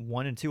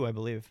 1 and 2, I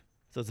believe.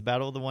 So it's a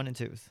battle of the 1 and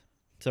 2s.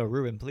 So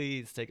Ruben,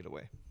 please take it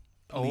away.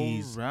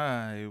 Please. All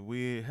right.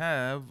 We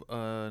have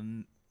a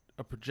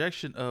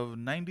projection of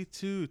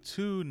 92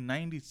 to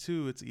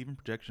 92. It's an even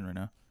projection right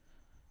now.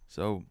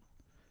 So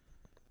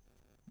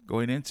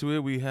going into it,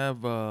 we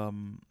have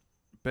Ben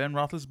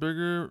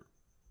Roethlisberger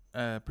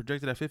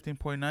projected at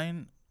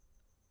 15.9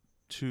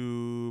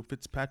 to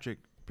Fitzpatrick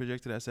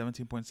projected at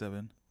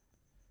 17.7.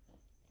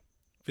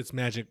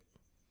 Fitzmagic.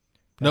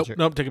 Patrick.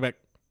 Nope, take it back.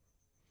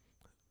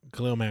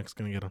 Khalil Mack's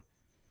going to get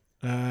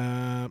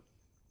him.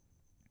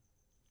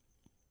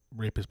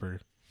 Rapist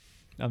Burger.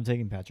 I'm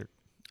taking Patrick.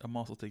 I'm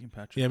also taking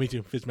Patrick. Yeah, me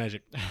too. Fitzmagic.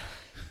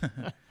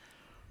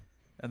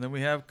 And then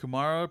we have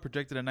Kamara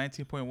projected at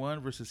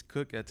 19.1 versus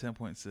Cook at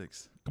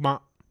 10.6. Come on.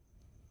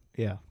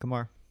 Yeah,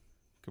 Kamar.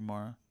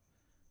 Kamara.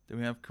 Then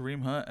we have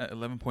Kareem Hunt at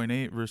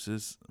 11.8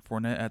 versus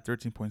Fournette at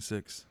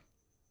 13.6.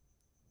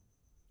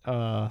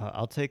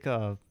 I'll take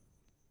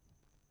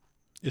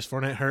Is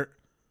Fournette hurt?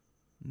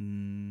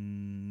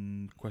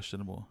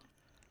 Questionable.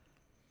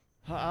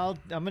 I'm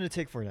going to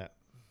take Fournette.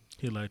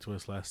 He lied to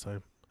us last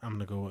time. I'm going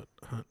to go with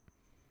Hunt.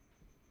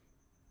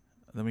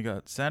 Then we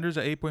got Sanders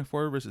at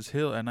 8.4 versus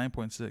Hill at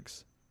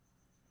 9.6.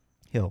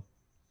 Hill.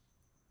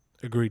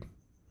 Agreed.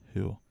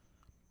 Hill.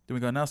 Then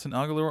we got Nelson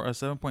Aguilar at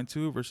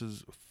 7.2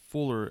 versus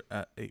Fuller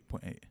at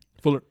 8.8.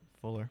 Fuller.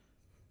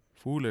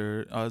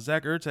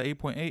 Zach Ertz at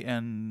 8.8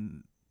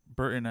 and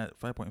Burton at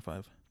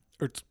 5.5.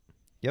 Ertz.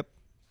 Yep.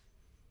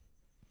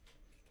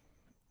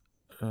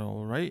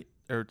 All right.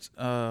 Ertz.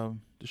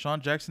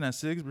 Deshaun Jackson at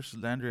 6 versus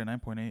Landry at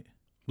 9.8.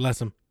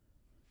 Bless him.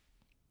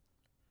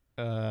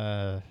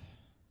 Yeah.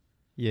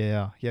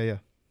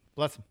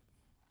 Bless him.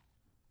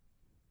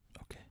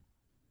 Okay.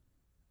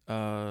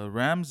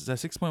 Rams at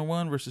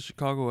 6.1 versus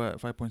Chicago at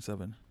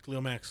 5.7.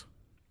 Khalil Max.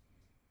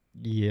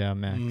 Yeah,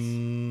 Max.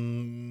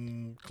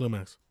 Khalil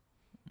Max.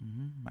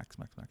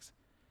 Max.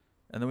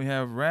 And then we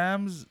have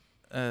Rams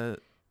at,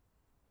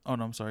 oh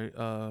no, I'm sorry.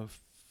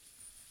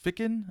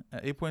 Ficken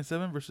at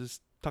 8.7 versus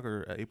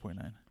Tucker at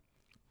 8.9.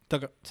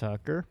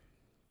 Tucker.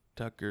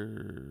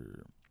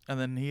 And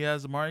then he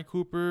has Amari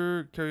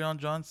Cooper, Kerryon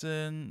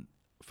Johnson,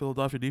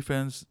 Philadelphia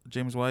defense,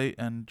 James White,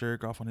 and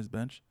Jared Goff on his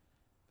bench.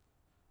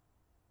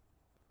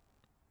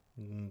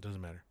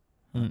 Doesn't matter.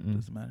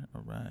 Doesn't matter.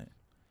 All right.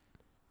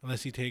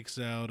 Unless he takes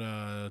out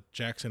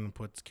Jackson and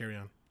puts Carry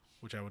On,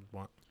 which I would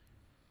want.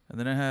 And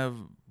then I have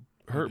do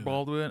Hurt that.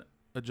 Baldwin,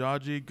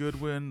 Ajaji,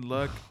 Goodwin,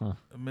 Luck,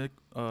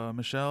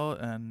 Michelle,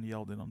 and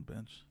Yeldon on the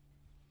bench.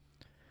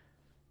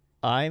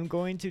 I'm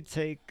going to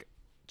take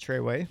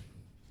Treyway,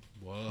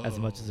 Whoa. as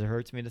much as it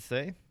hurts me to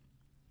say.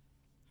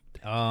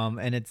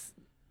 And it's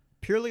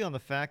purely on the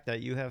fact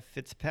that you have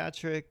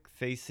Fitzpatrick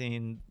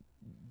facing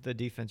the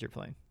defense you're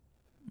playing.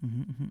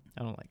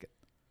 I don't like it.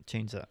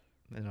 Change that,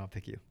 and I'll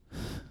pick you.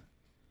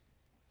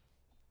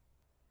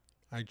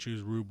 I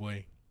choose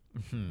Rubway.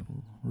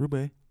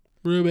 Rube.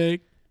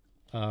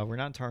 We're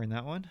not tarring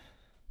that one.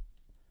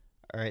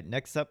 All right,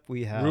 next up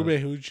we have... Rube,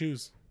 who'd you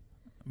choose?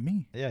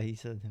 Me. Yeah, he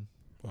said him.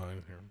 Oh, I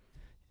didn't hear him.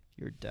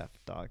 You're deaf,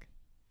 dog.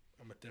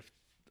 I'm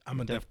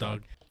a deaf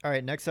dog. All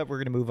right, next up we're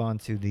going to move on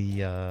to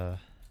the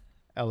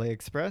LA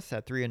Express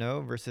at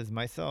 3-0 versus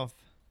myself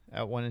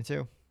at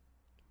 1-2.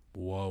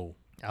 Whoa.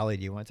 Ali,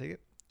 do you want to take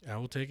it? I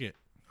will take it.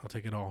 I'll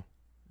take it all.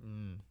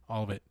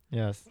 All of it.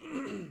 Yes.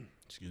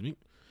 Excuse me.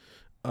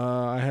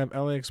 I have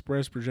LA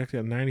Express projected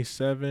at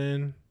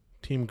 97.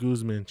 Team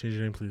Guzman, change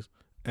your name, please,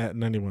 at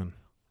 91.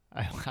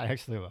 I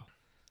actually will.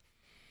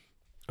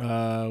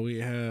 We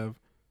have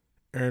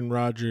Aaron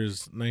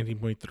Rodgers,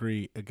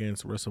 19.3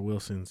 against Russell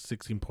Wilson,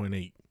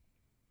 16.8.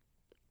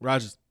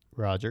 Rodgers.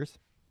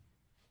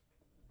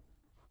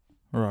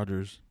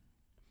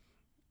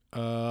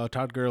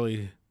 Todd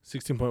Gurley,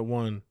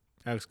 16.1.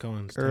 Alex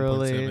Collins,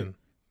 10.7.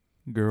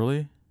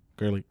 Gurley.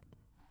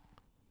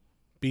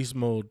 Beast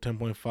Mode,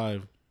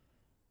 10.5.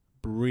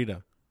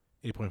 Burrito,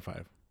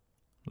 8.5.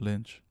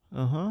 Lynch.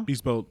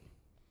 Beast Mode.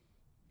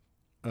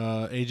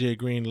 AJ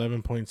Green,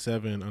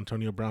 11.7.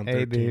 Antonio Brown,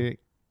 13. AB.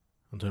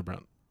 Antonio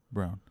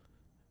Brown.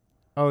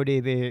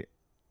 ODB.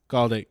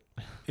 Galladay,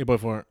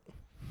 8.4.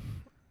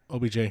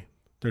 OBJ,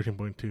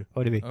 13.2.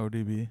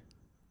 ODB.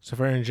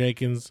 Safarian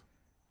Jenkins,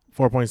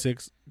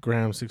 4.6.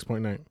 Graham,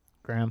 6.9.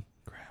 Graham.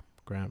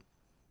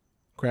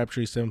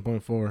 Crabtree,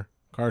 7.4.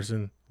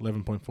 Carson,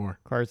 11.4.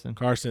 Carson.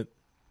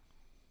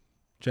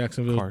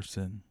 Jacksonville,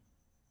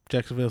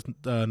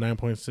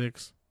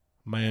 9.6.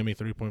 Miami,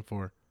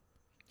 3.4.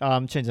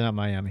 I'm changing out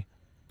Miami.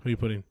 Who are you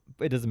putting?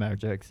 It doesn't matter,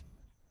 Jags.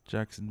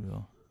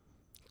 Jacksonville.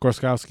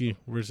 Groskowski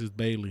versus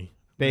Bailey.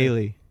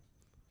 Bailey.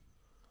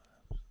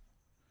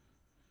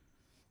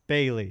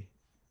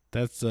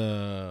 That's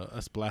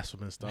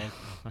blasphemous, dog.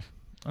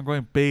 I'm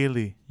going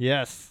Bailey.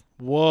 Yes.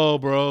 Whoa,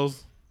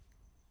 bros.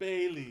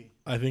 Bailey.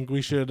 I think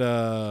we should.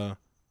 I'll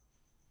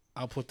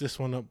put this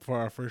one up for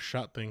our first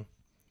shot thing.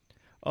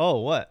 Oh,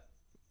 what?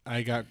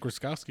 I got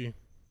Groskowski.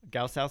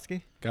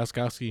 Gauskowski?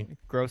 Groskowski.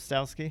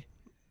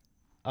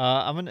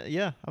 I'm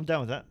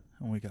down with that.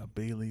 And we got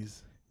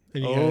Bailey's.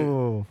 And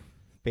you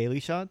Bailey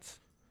shots?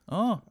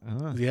 Oh.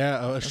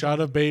 got, a shot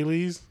of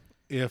Bailey's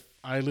if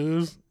I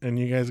lose, and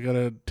you guys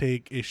gotta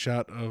take a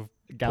shot of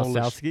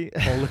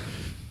Gauskowski?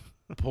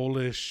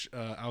 Polish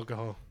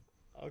alcohol.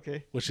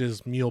 Okay. Which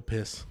is mule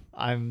piss.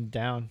 I'm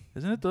down.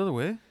 Isn't it the other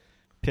way?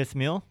 Piss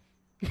meal?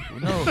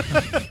 No.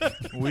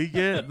 We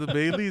get the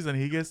Baileys and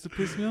he gets the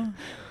piss meal?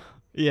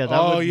 Yeah,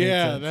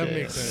 that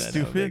makes sense.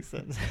 Stupid.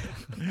 That makes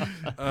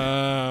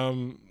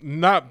sense.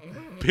 Not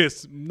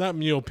piss, not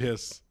mule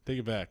piss. Take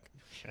it back.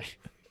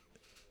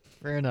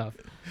 Fair enough.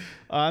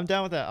 I'm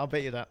down with that. I'll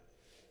bet you that.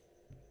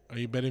 Are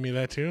you betting me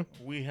that too?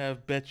 We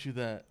have bet you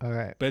that. All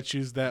right. Bet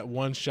you's that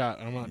one shot.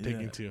 I'm not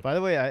taking two. By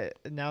the way,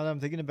 now that I'm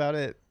thinking about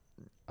it,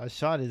 a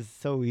shot is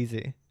so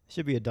easy.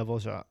 Should be a double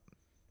shot.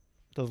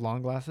 Those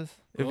long glasses?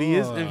 If he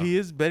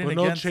is betting with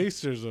against, no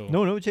chasers though.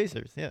 No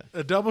chasers. Yeah.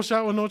 A double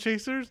shot with no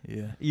chasers?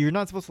 Yeah. You're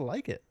not supposed to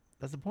like it.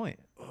 That's the point.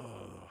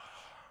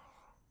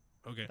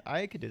 Okay.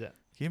 I could do that.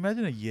 Can you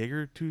imagine a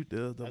Jaeger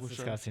double That's shot?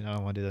 disgusting. I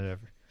don't want to do that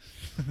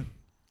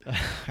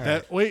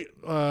ever. Wait.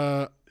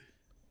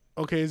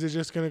 Okay. Is it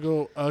just gonna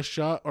go a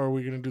shot, or are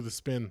we gonna do the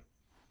spin?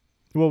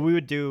 Well, we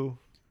would do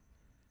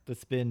the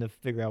spin to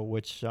figure out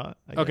which shot.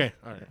 I guess. Okay.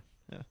 All right.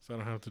 Yeah. So I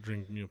don't have to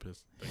drink mule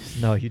piss.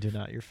 Thanks. No, you do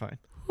not. You're fine.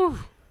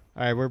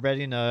 All right, we're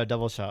betting a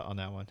double shot on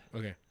that one.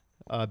 Okay.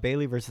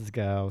 Bailey versus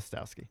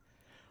Gostowski.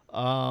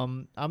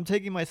 I'm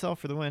taking myself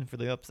for the win for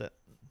the upset.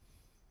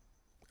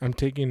 I'm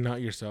taking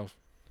not yourself.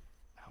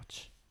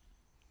 Ouch.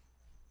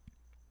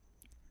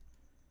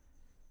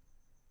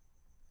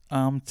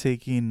 I'm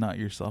taking not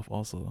yourself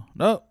also.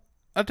 No,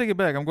 I'll take it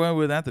back. I'm going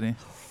with Anthony.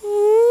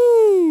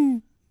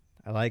 I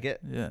like it.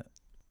 Yeah.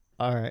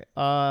 All right.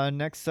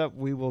 Next up,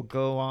 we will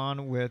go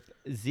on with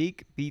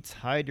Zeke beats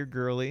Hyder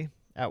Gurley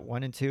at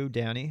 1-2.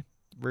 Danny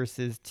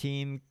versus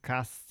Team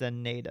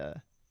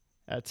Castaneda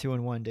at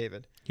 2-1.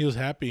 David, He was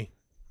happy.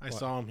 I What?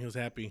 saw him. He was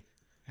happy.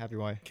 happy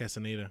why?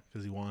 Castaneda,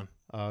 because he won.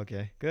 Oh,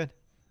 okay, good.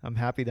 I'm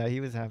happy that he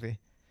was happy.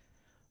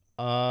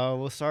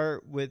 We'll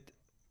start with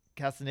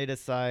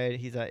Castaneda's side.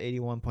 He's at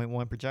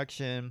 81.1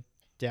 projection.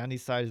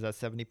 Danny's side is at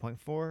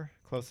 70.4.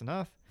 Close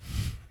enough.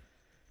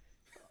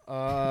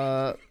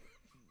 We're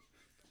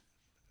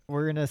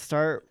gonna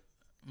start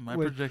My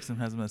with- projection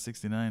has him at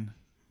 69.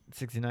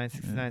 69,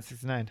 69,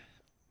 69.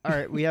 All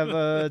right, we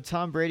have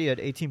Tom Brady at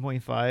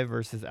 18.5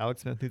 versus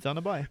Alex Smith, who's on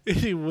a bye.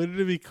 Wouldn't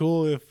it be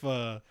cool if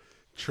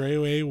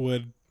Treyway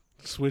would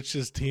switch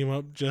his team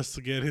up just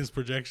to get his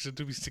projection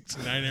to be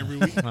 69 every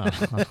week?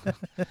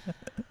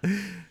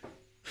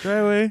 Try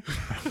away.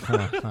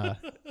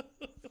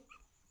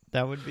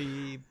 That would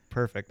be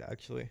perfect,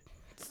 actually.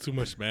 It's too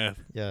much math.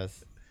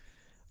 Yes.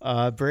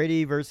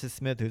 Brady versus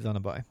Smith, who's on a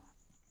bye.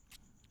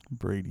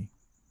 Brady.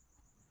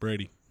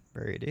 Brady.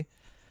 Brady.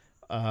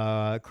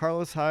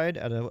 Carlos Hyde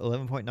at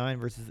 11.9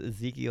 versus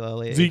Ezekiel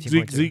Elliott. Zeke,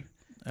 18.2. Zeke.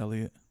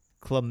 Elliott.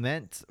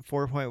 Clement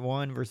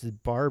 4.1 versus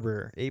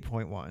Barber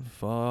 8.1.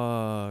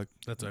 Fuck.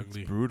 That's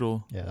ugly.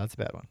 Brutal. Yeah, that's a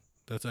bad one.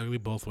 That's ugly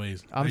both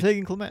ways. I'm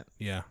taking Clement.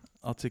 Yeah.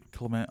 I'll take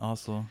Clement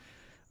also.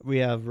 We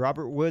have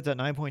Robert Woods at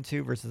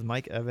 9.2 versus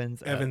Mike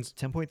Evans. Evans.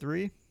 At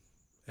 10.3.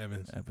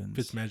 Evans. Evans.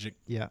 Fitzmagic.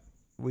 Yeah.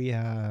 We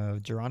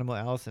have Geronimo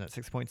Allison at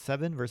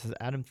 6.7 versus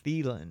Adam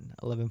Thielen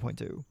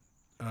 11.2.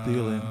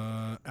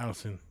 Thielen.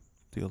 Allison.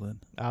 Thielen.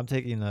 I'm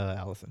taking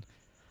Allison.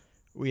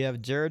 We have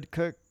Jared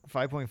Cook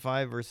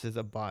 5.5 versus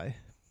a bye.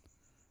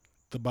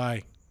 The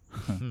bye.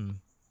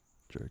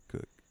 Jared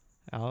Cook.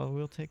 Al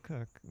will take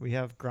Cook. We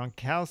have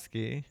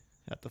Gronkowski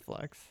at the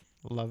flex.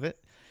 Love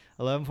it.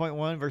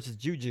 11.1 versus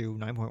Juju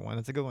 9.1.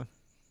 That's a good one.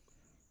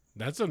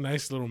 That's a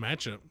nice little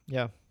matchup.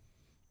 Yeah.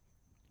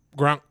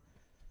 Gronk.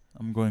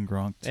 I'm going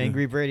Gronk too.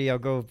 Angry Brady, I'll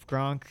go with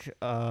Gronk.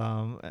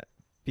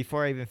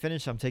 Before I even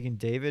finish, I'm taking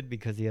David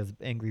because he has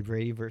Angry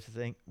Brady versus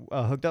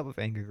hooked up with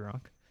Angry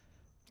Gronk.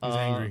 He's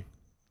angry.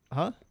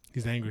 Huh?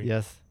 He's angry.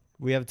 Yes.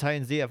 We have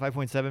Titans D at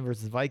 5.7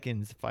 versus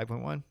Vikings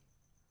 5.1.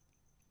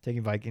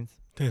 Taking Vikings.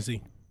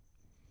 Tennessee.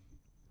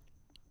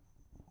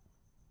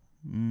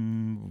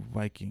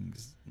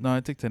 Vikings. No, I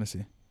take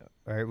Tennessee.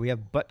 All right. We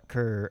have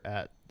Butker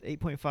at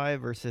 8.5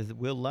 versus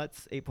Will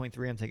Lutz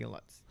 8.3. I'm taking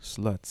Lutz.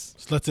 Sluts.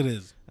 Sluts it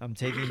is. I'm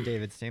taking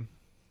David's team.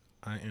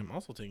 I am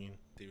also taking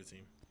David's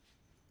team.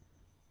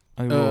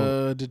 I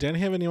will. Did Danny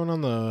have anyone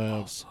on the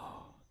Also.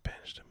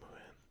 bench to move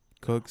in?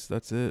 Cooks.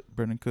 That's it.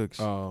 Brendan Cooks.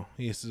 Oh,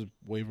 he has his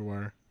waiver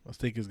wire. Let's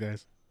take his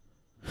guys.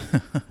 So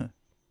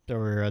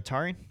we're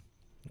tarring.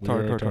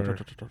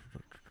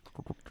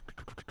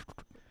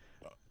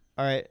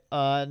 All right.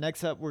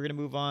 Next up, we're going to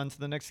move on to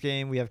the next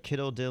game. We have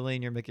Kittle,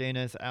 Dilling, your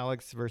McAnus,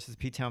 Alex versus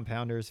P-Town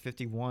Pounders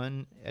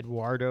 51.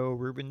 Eduardo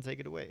Ruben, take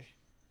it away.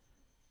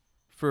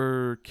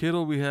 For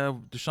Kittle, we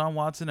have Deshaun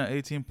Watson at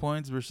 18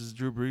 points versus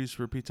Drew Brees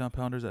for P-Town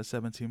Pounders at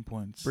 17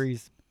 points.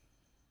 Breeze.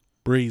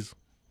 Brees.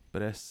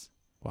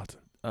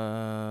 Watson.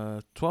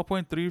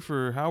 12.3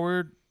 for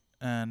Howard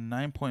and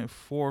 9.4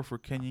 for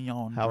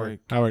Kenyon Howard.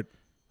 Drake.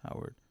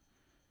 Howard.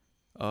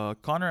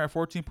 Connor at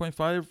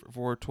 14.5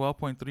 for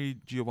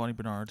 12.3 Giovanni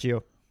Bernard.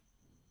 Gio.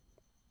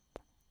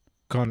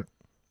 Connor.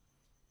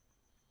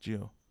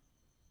 Gio.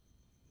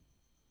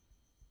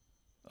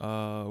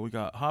 We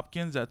got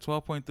Hopkins at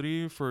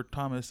 12.3 for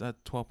Thomas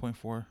at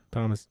 12.4.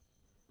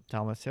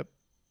 Thomas, yep.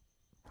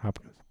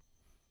 Hopkins.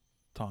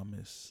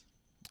 Thomas.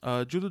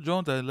 Julio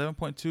Jones at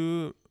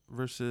 11.2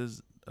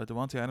 versus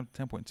Devontae Adams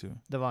 10.2.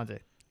 Devontae.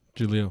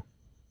 Julio.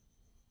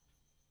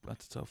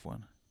 That's a tough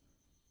one.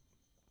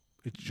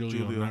 It's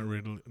Julio,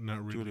 Julio. not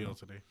Julio Julio.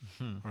 today.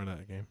 Hmm. Or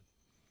that game.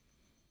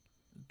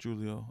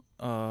 Julio.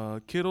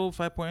 Kittle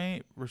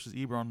 5.8 versus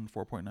Ebron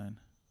 4.9.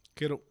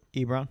 Kittle.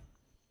 Ebron.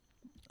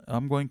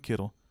 I'm going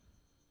Kittle.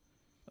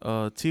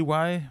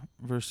 Ty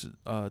versus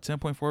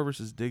 10.4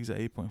 versus Diggs at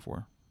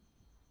 8.4.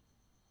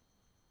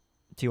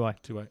 T.Y.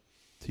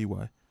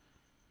 Ty.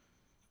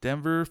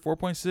 Denver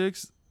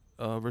 4.6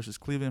 versus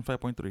Cleveland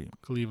 5.3.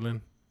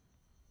 Cleveland.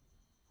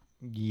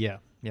 Yeah.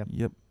 Yep.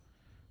 Yep.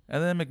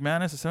 And then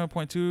McManus at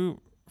 7.2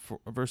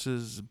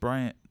 versus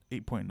Bryant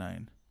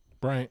 8.9.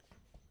 Bryant.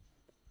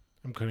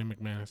 I'm cutting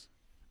McManus.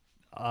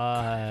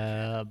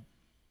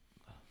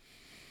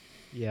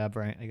 Yeah,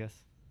 Bryant, I guess.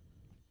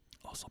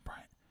 Also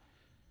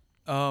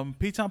Bryant.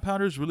 P-Town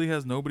Pounders really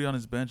has nobody on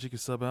his bench he could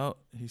sub out.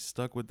 He's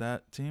stuck with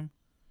that team.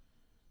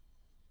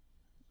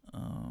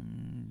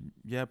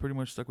 Yeah, pretty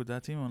much stuck with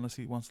that team unless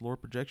he wants lower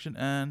projection.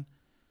 And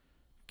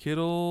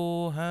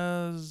Kittle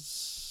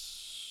has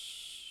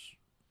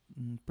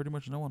pretty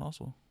much no one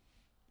also.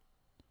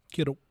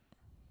 Kittle.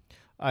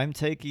 I'm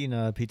taking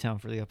P-Town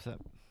for the upset.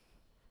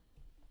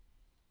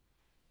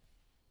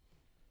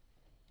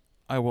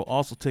 I will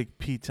also take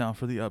P-Town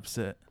for the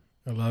upset.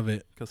 I love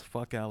it. Because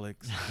fuck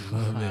Alex. I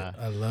love it.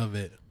 I love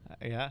it.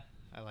 Yeah,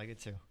 I like it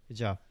too. Good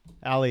job.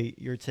 Allie,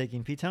 you're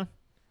taking P-Town?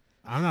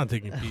 I'm not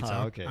taking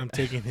pizza. Okay. I'm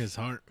taking his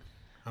heart.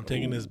 I'm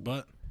taking his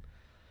butt.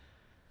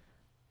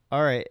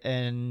 All right,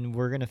 and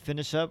we're going to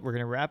finish up. We're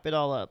going to wrap it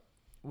all up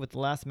with the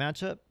last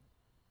matchup.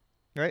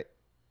 right?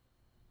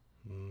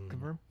 Mm.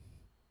 Confirm.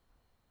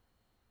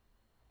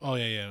 Oh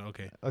yeah.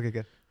 Okay. Okay,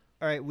 good.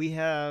 All right, we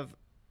have.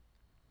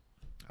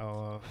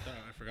 I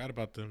forgot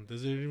about them.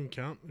 Does it even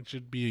count? It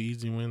should be an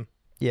easy win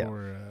Yeah.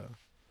 for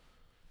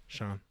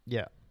Sean.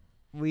 Yeah,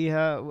 we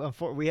have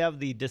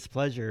the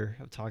displeasure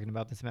of talking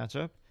about this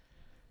matchup.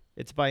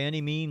 It's by any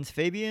means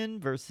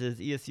Fabian versus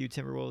ESU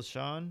Timberwolves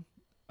Sean.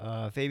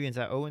 Fabian's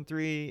at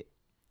 0-3,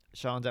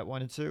 Sean's at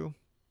 1-2.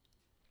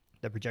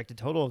 The projected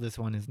total of this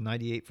one is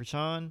 98 for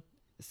Sean,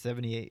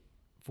 78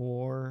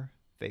 for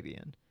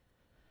Fabian.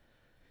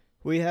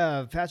 We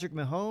have Patrick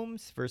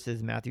Mahomes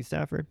versus Matthew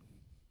Stafford.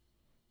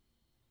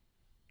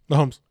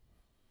 Mahomes.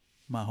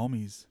 My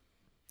homies.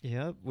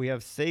 Yep. We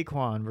have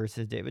Saquon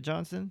versus David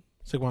Johnson.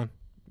 Saquon.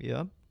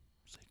 Yep.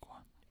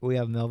 Saquon. We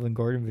have Melvin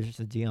Gordon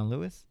versus Deion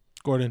Lewis.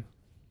 Gordon.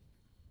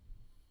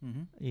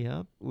 Mm-hmm.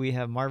 Yep. We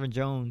have Marvin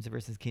Jones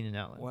versus Keenan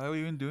Allen. Why are we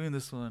even doing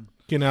this one?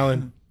 Keenan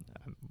Allen.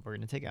 We're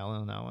going to take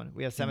Allen on that one.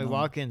 We have Sammy Allen.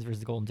 Watkins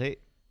versus Golden Tate.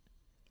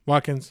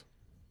 Watkins.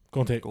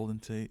 Golden Tate. Golden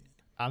Tate.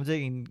 I'm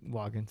taking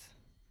Watkins.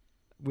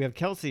 We have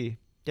Kelsey.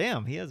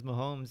 Damn, he has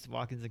Mahomes,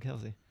 Watkins, and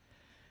Kelsey.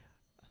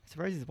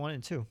 Surprised he's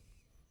 1-2.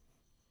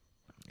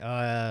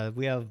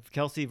 We have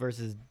Kelsey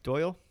versus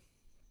Doyle.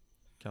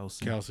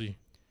 Kelsey.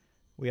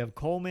 We have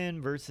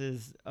Coleman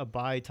versus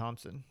Abai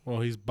Thompson. Well,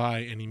 he's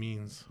by any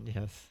means.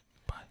 Yes.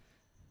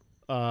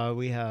 Bye.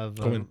 We have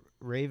Coleman.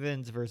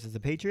 Ravens versus the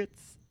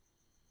Patriots.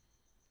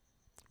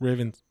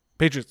 Ravens.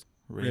 Patriots.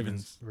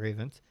 Ravens.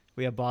 Ravens.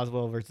 We have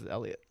Boswell versus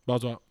Elliott.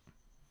 Boswell.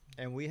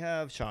 And we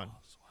have Sean.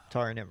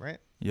 Tar and him, right?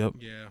 Yep.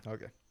 Yeah.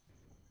 Okay.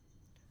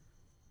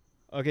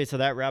 Okay, so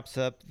that wraps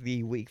up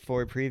the week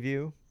 4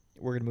 preview.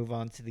 We're going to move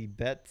on to the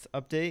bets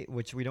update,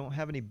 which we don't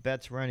have any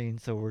bets running,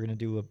 so we're going to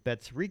do a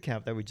bets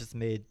recap that we just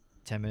made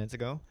 10 minutes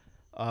ago.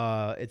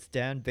 It's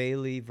Dan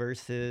Bailey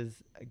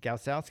versus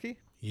Gausowski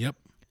Yep.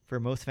 for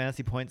most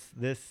fantasy points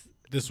this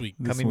This week.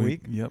 coming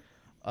week. Yep.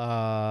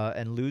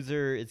 And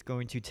loser is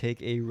going to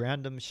take a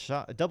random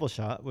shot, a double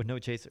shot with no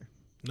chaser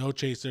No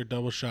chaser.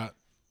 Double shot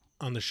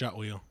on the shot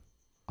wheel.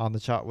 on the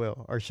shot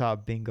wheel or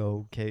shot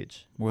bingo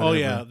cage. Oh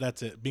yeah,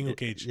 that's it. Bingo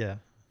cage. Yeah.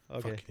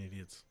 Okay. Fucking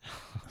idiots.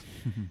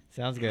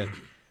 Sounds good.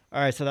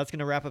 All right, so that's going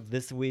to wrap up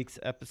this week's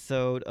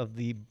episode of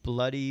the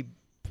Bloody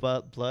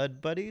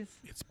Blood Buddies.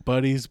 It's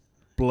buddies,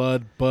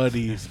 blood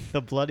buddies.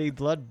 The Bloody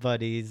Blood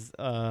Buddies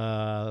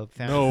No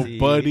fantasy.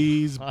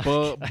 buddies,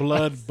 podcast.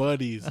 blood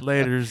buddies.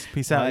 Laters.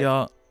 Peace out, Bye.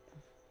 y'all.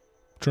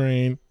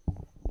 Train.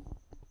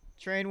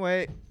 Train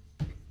wait.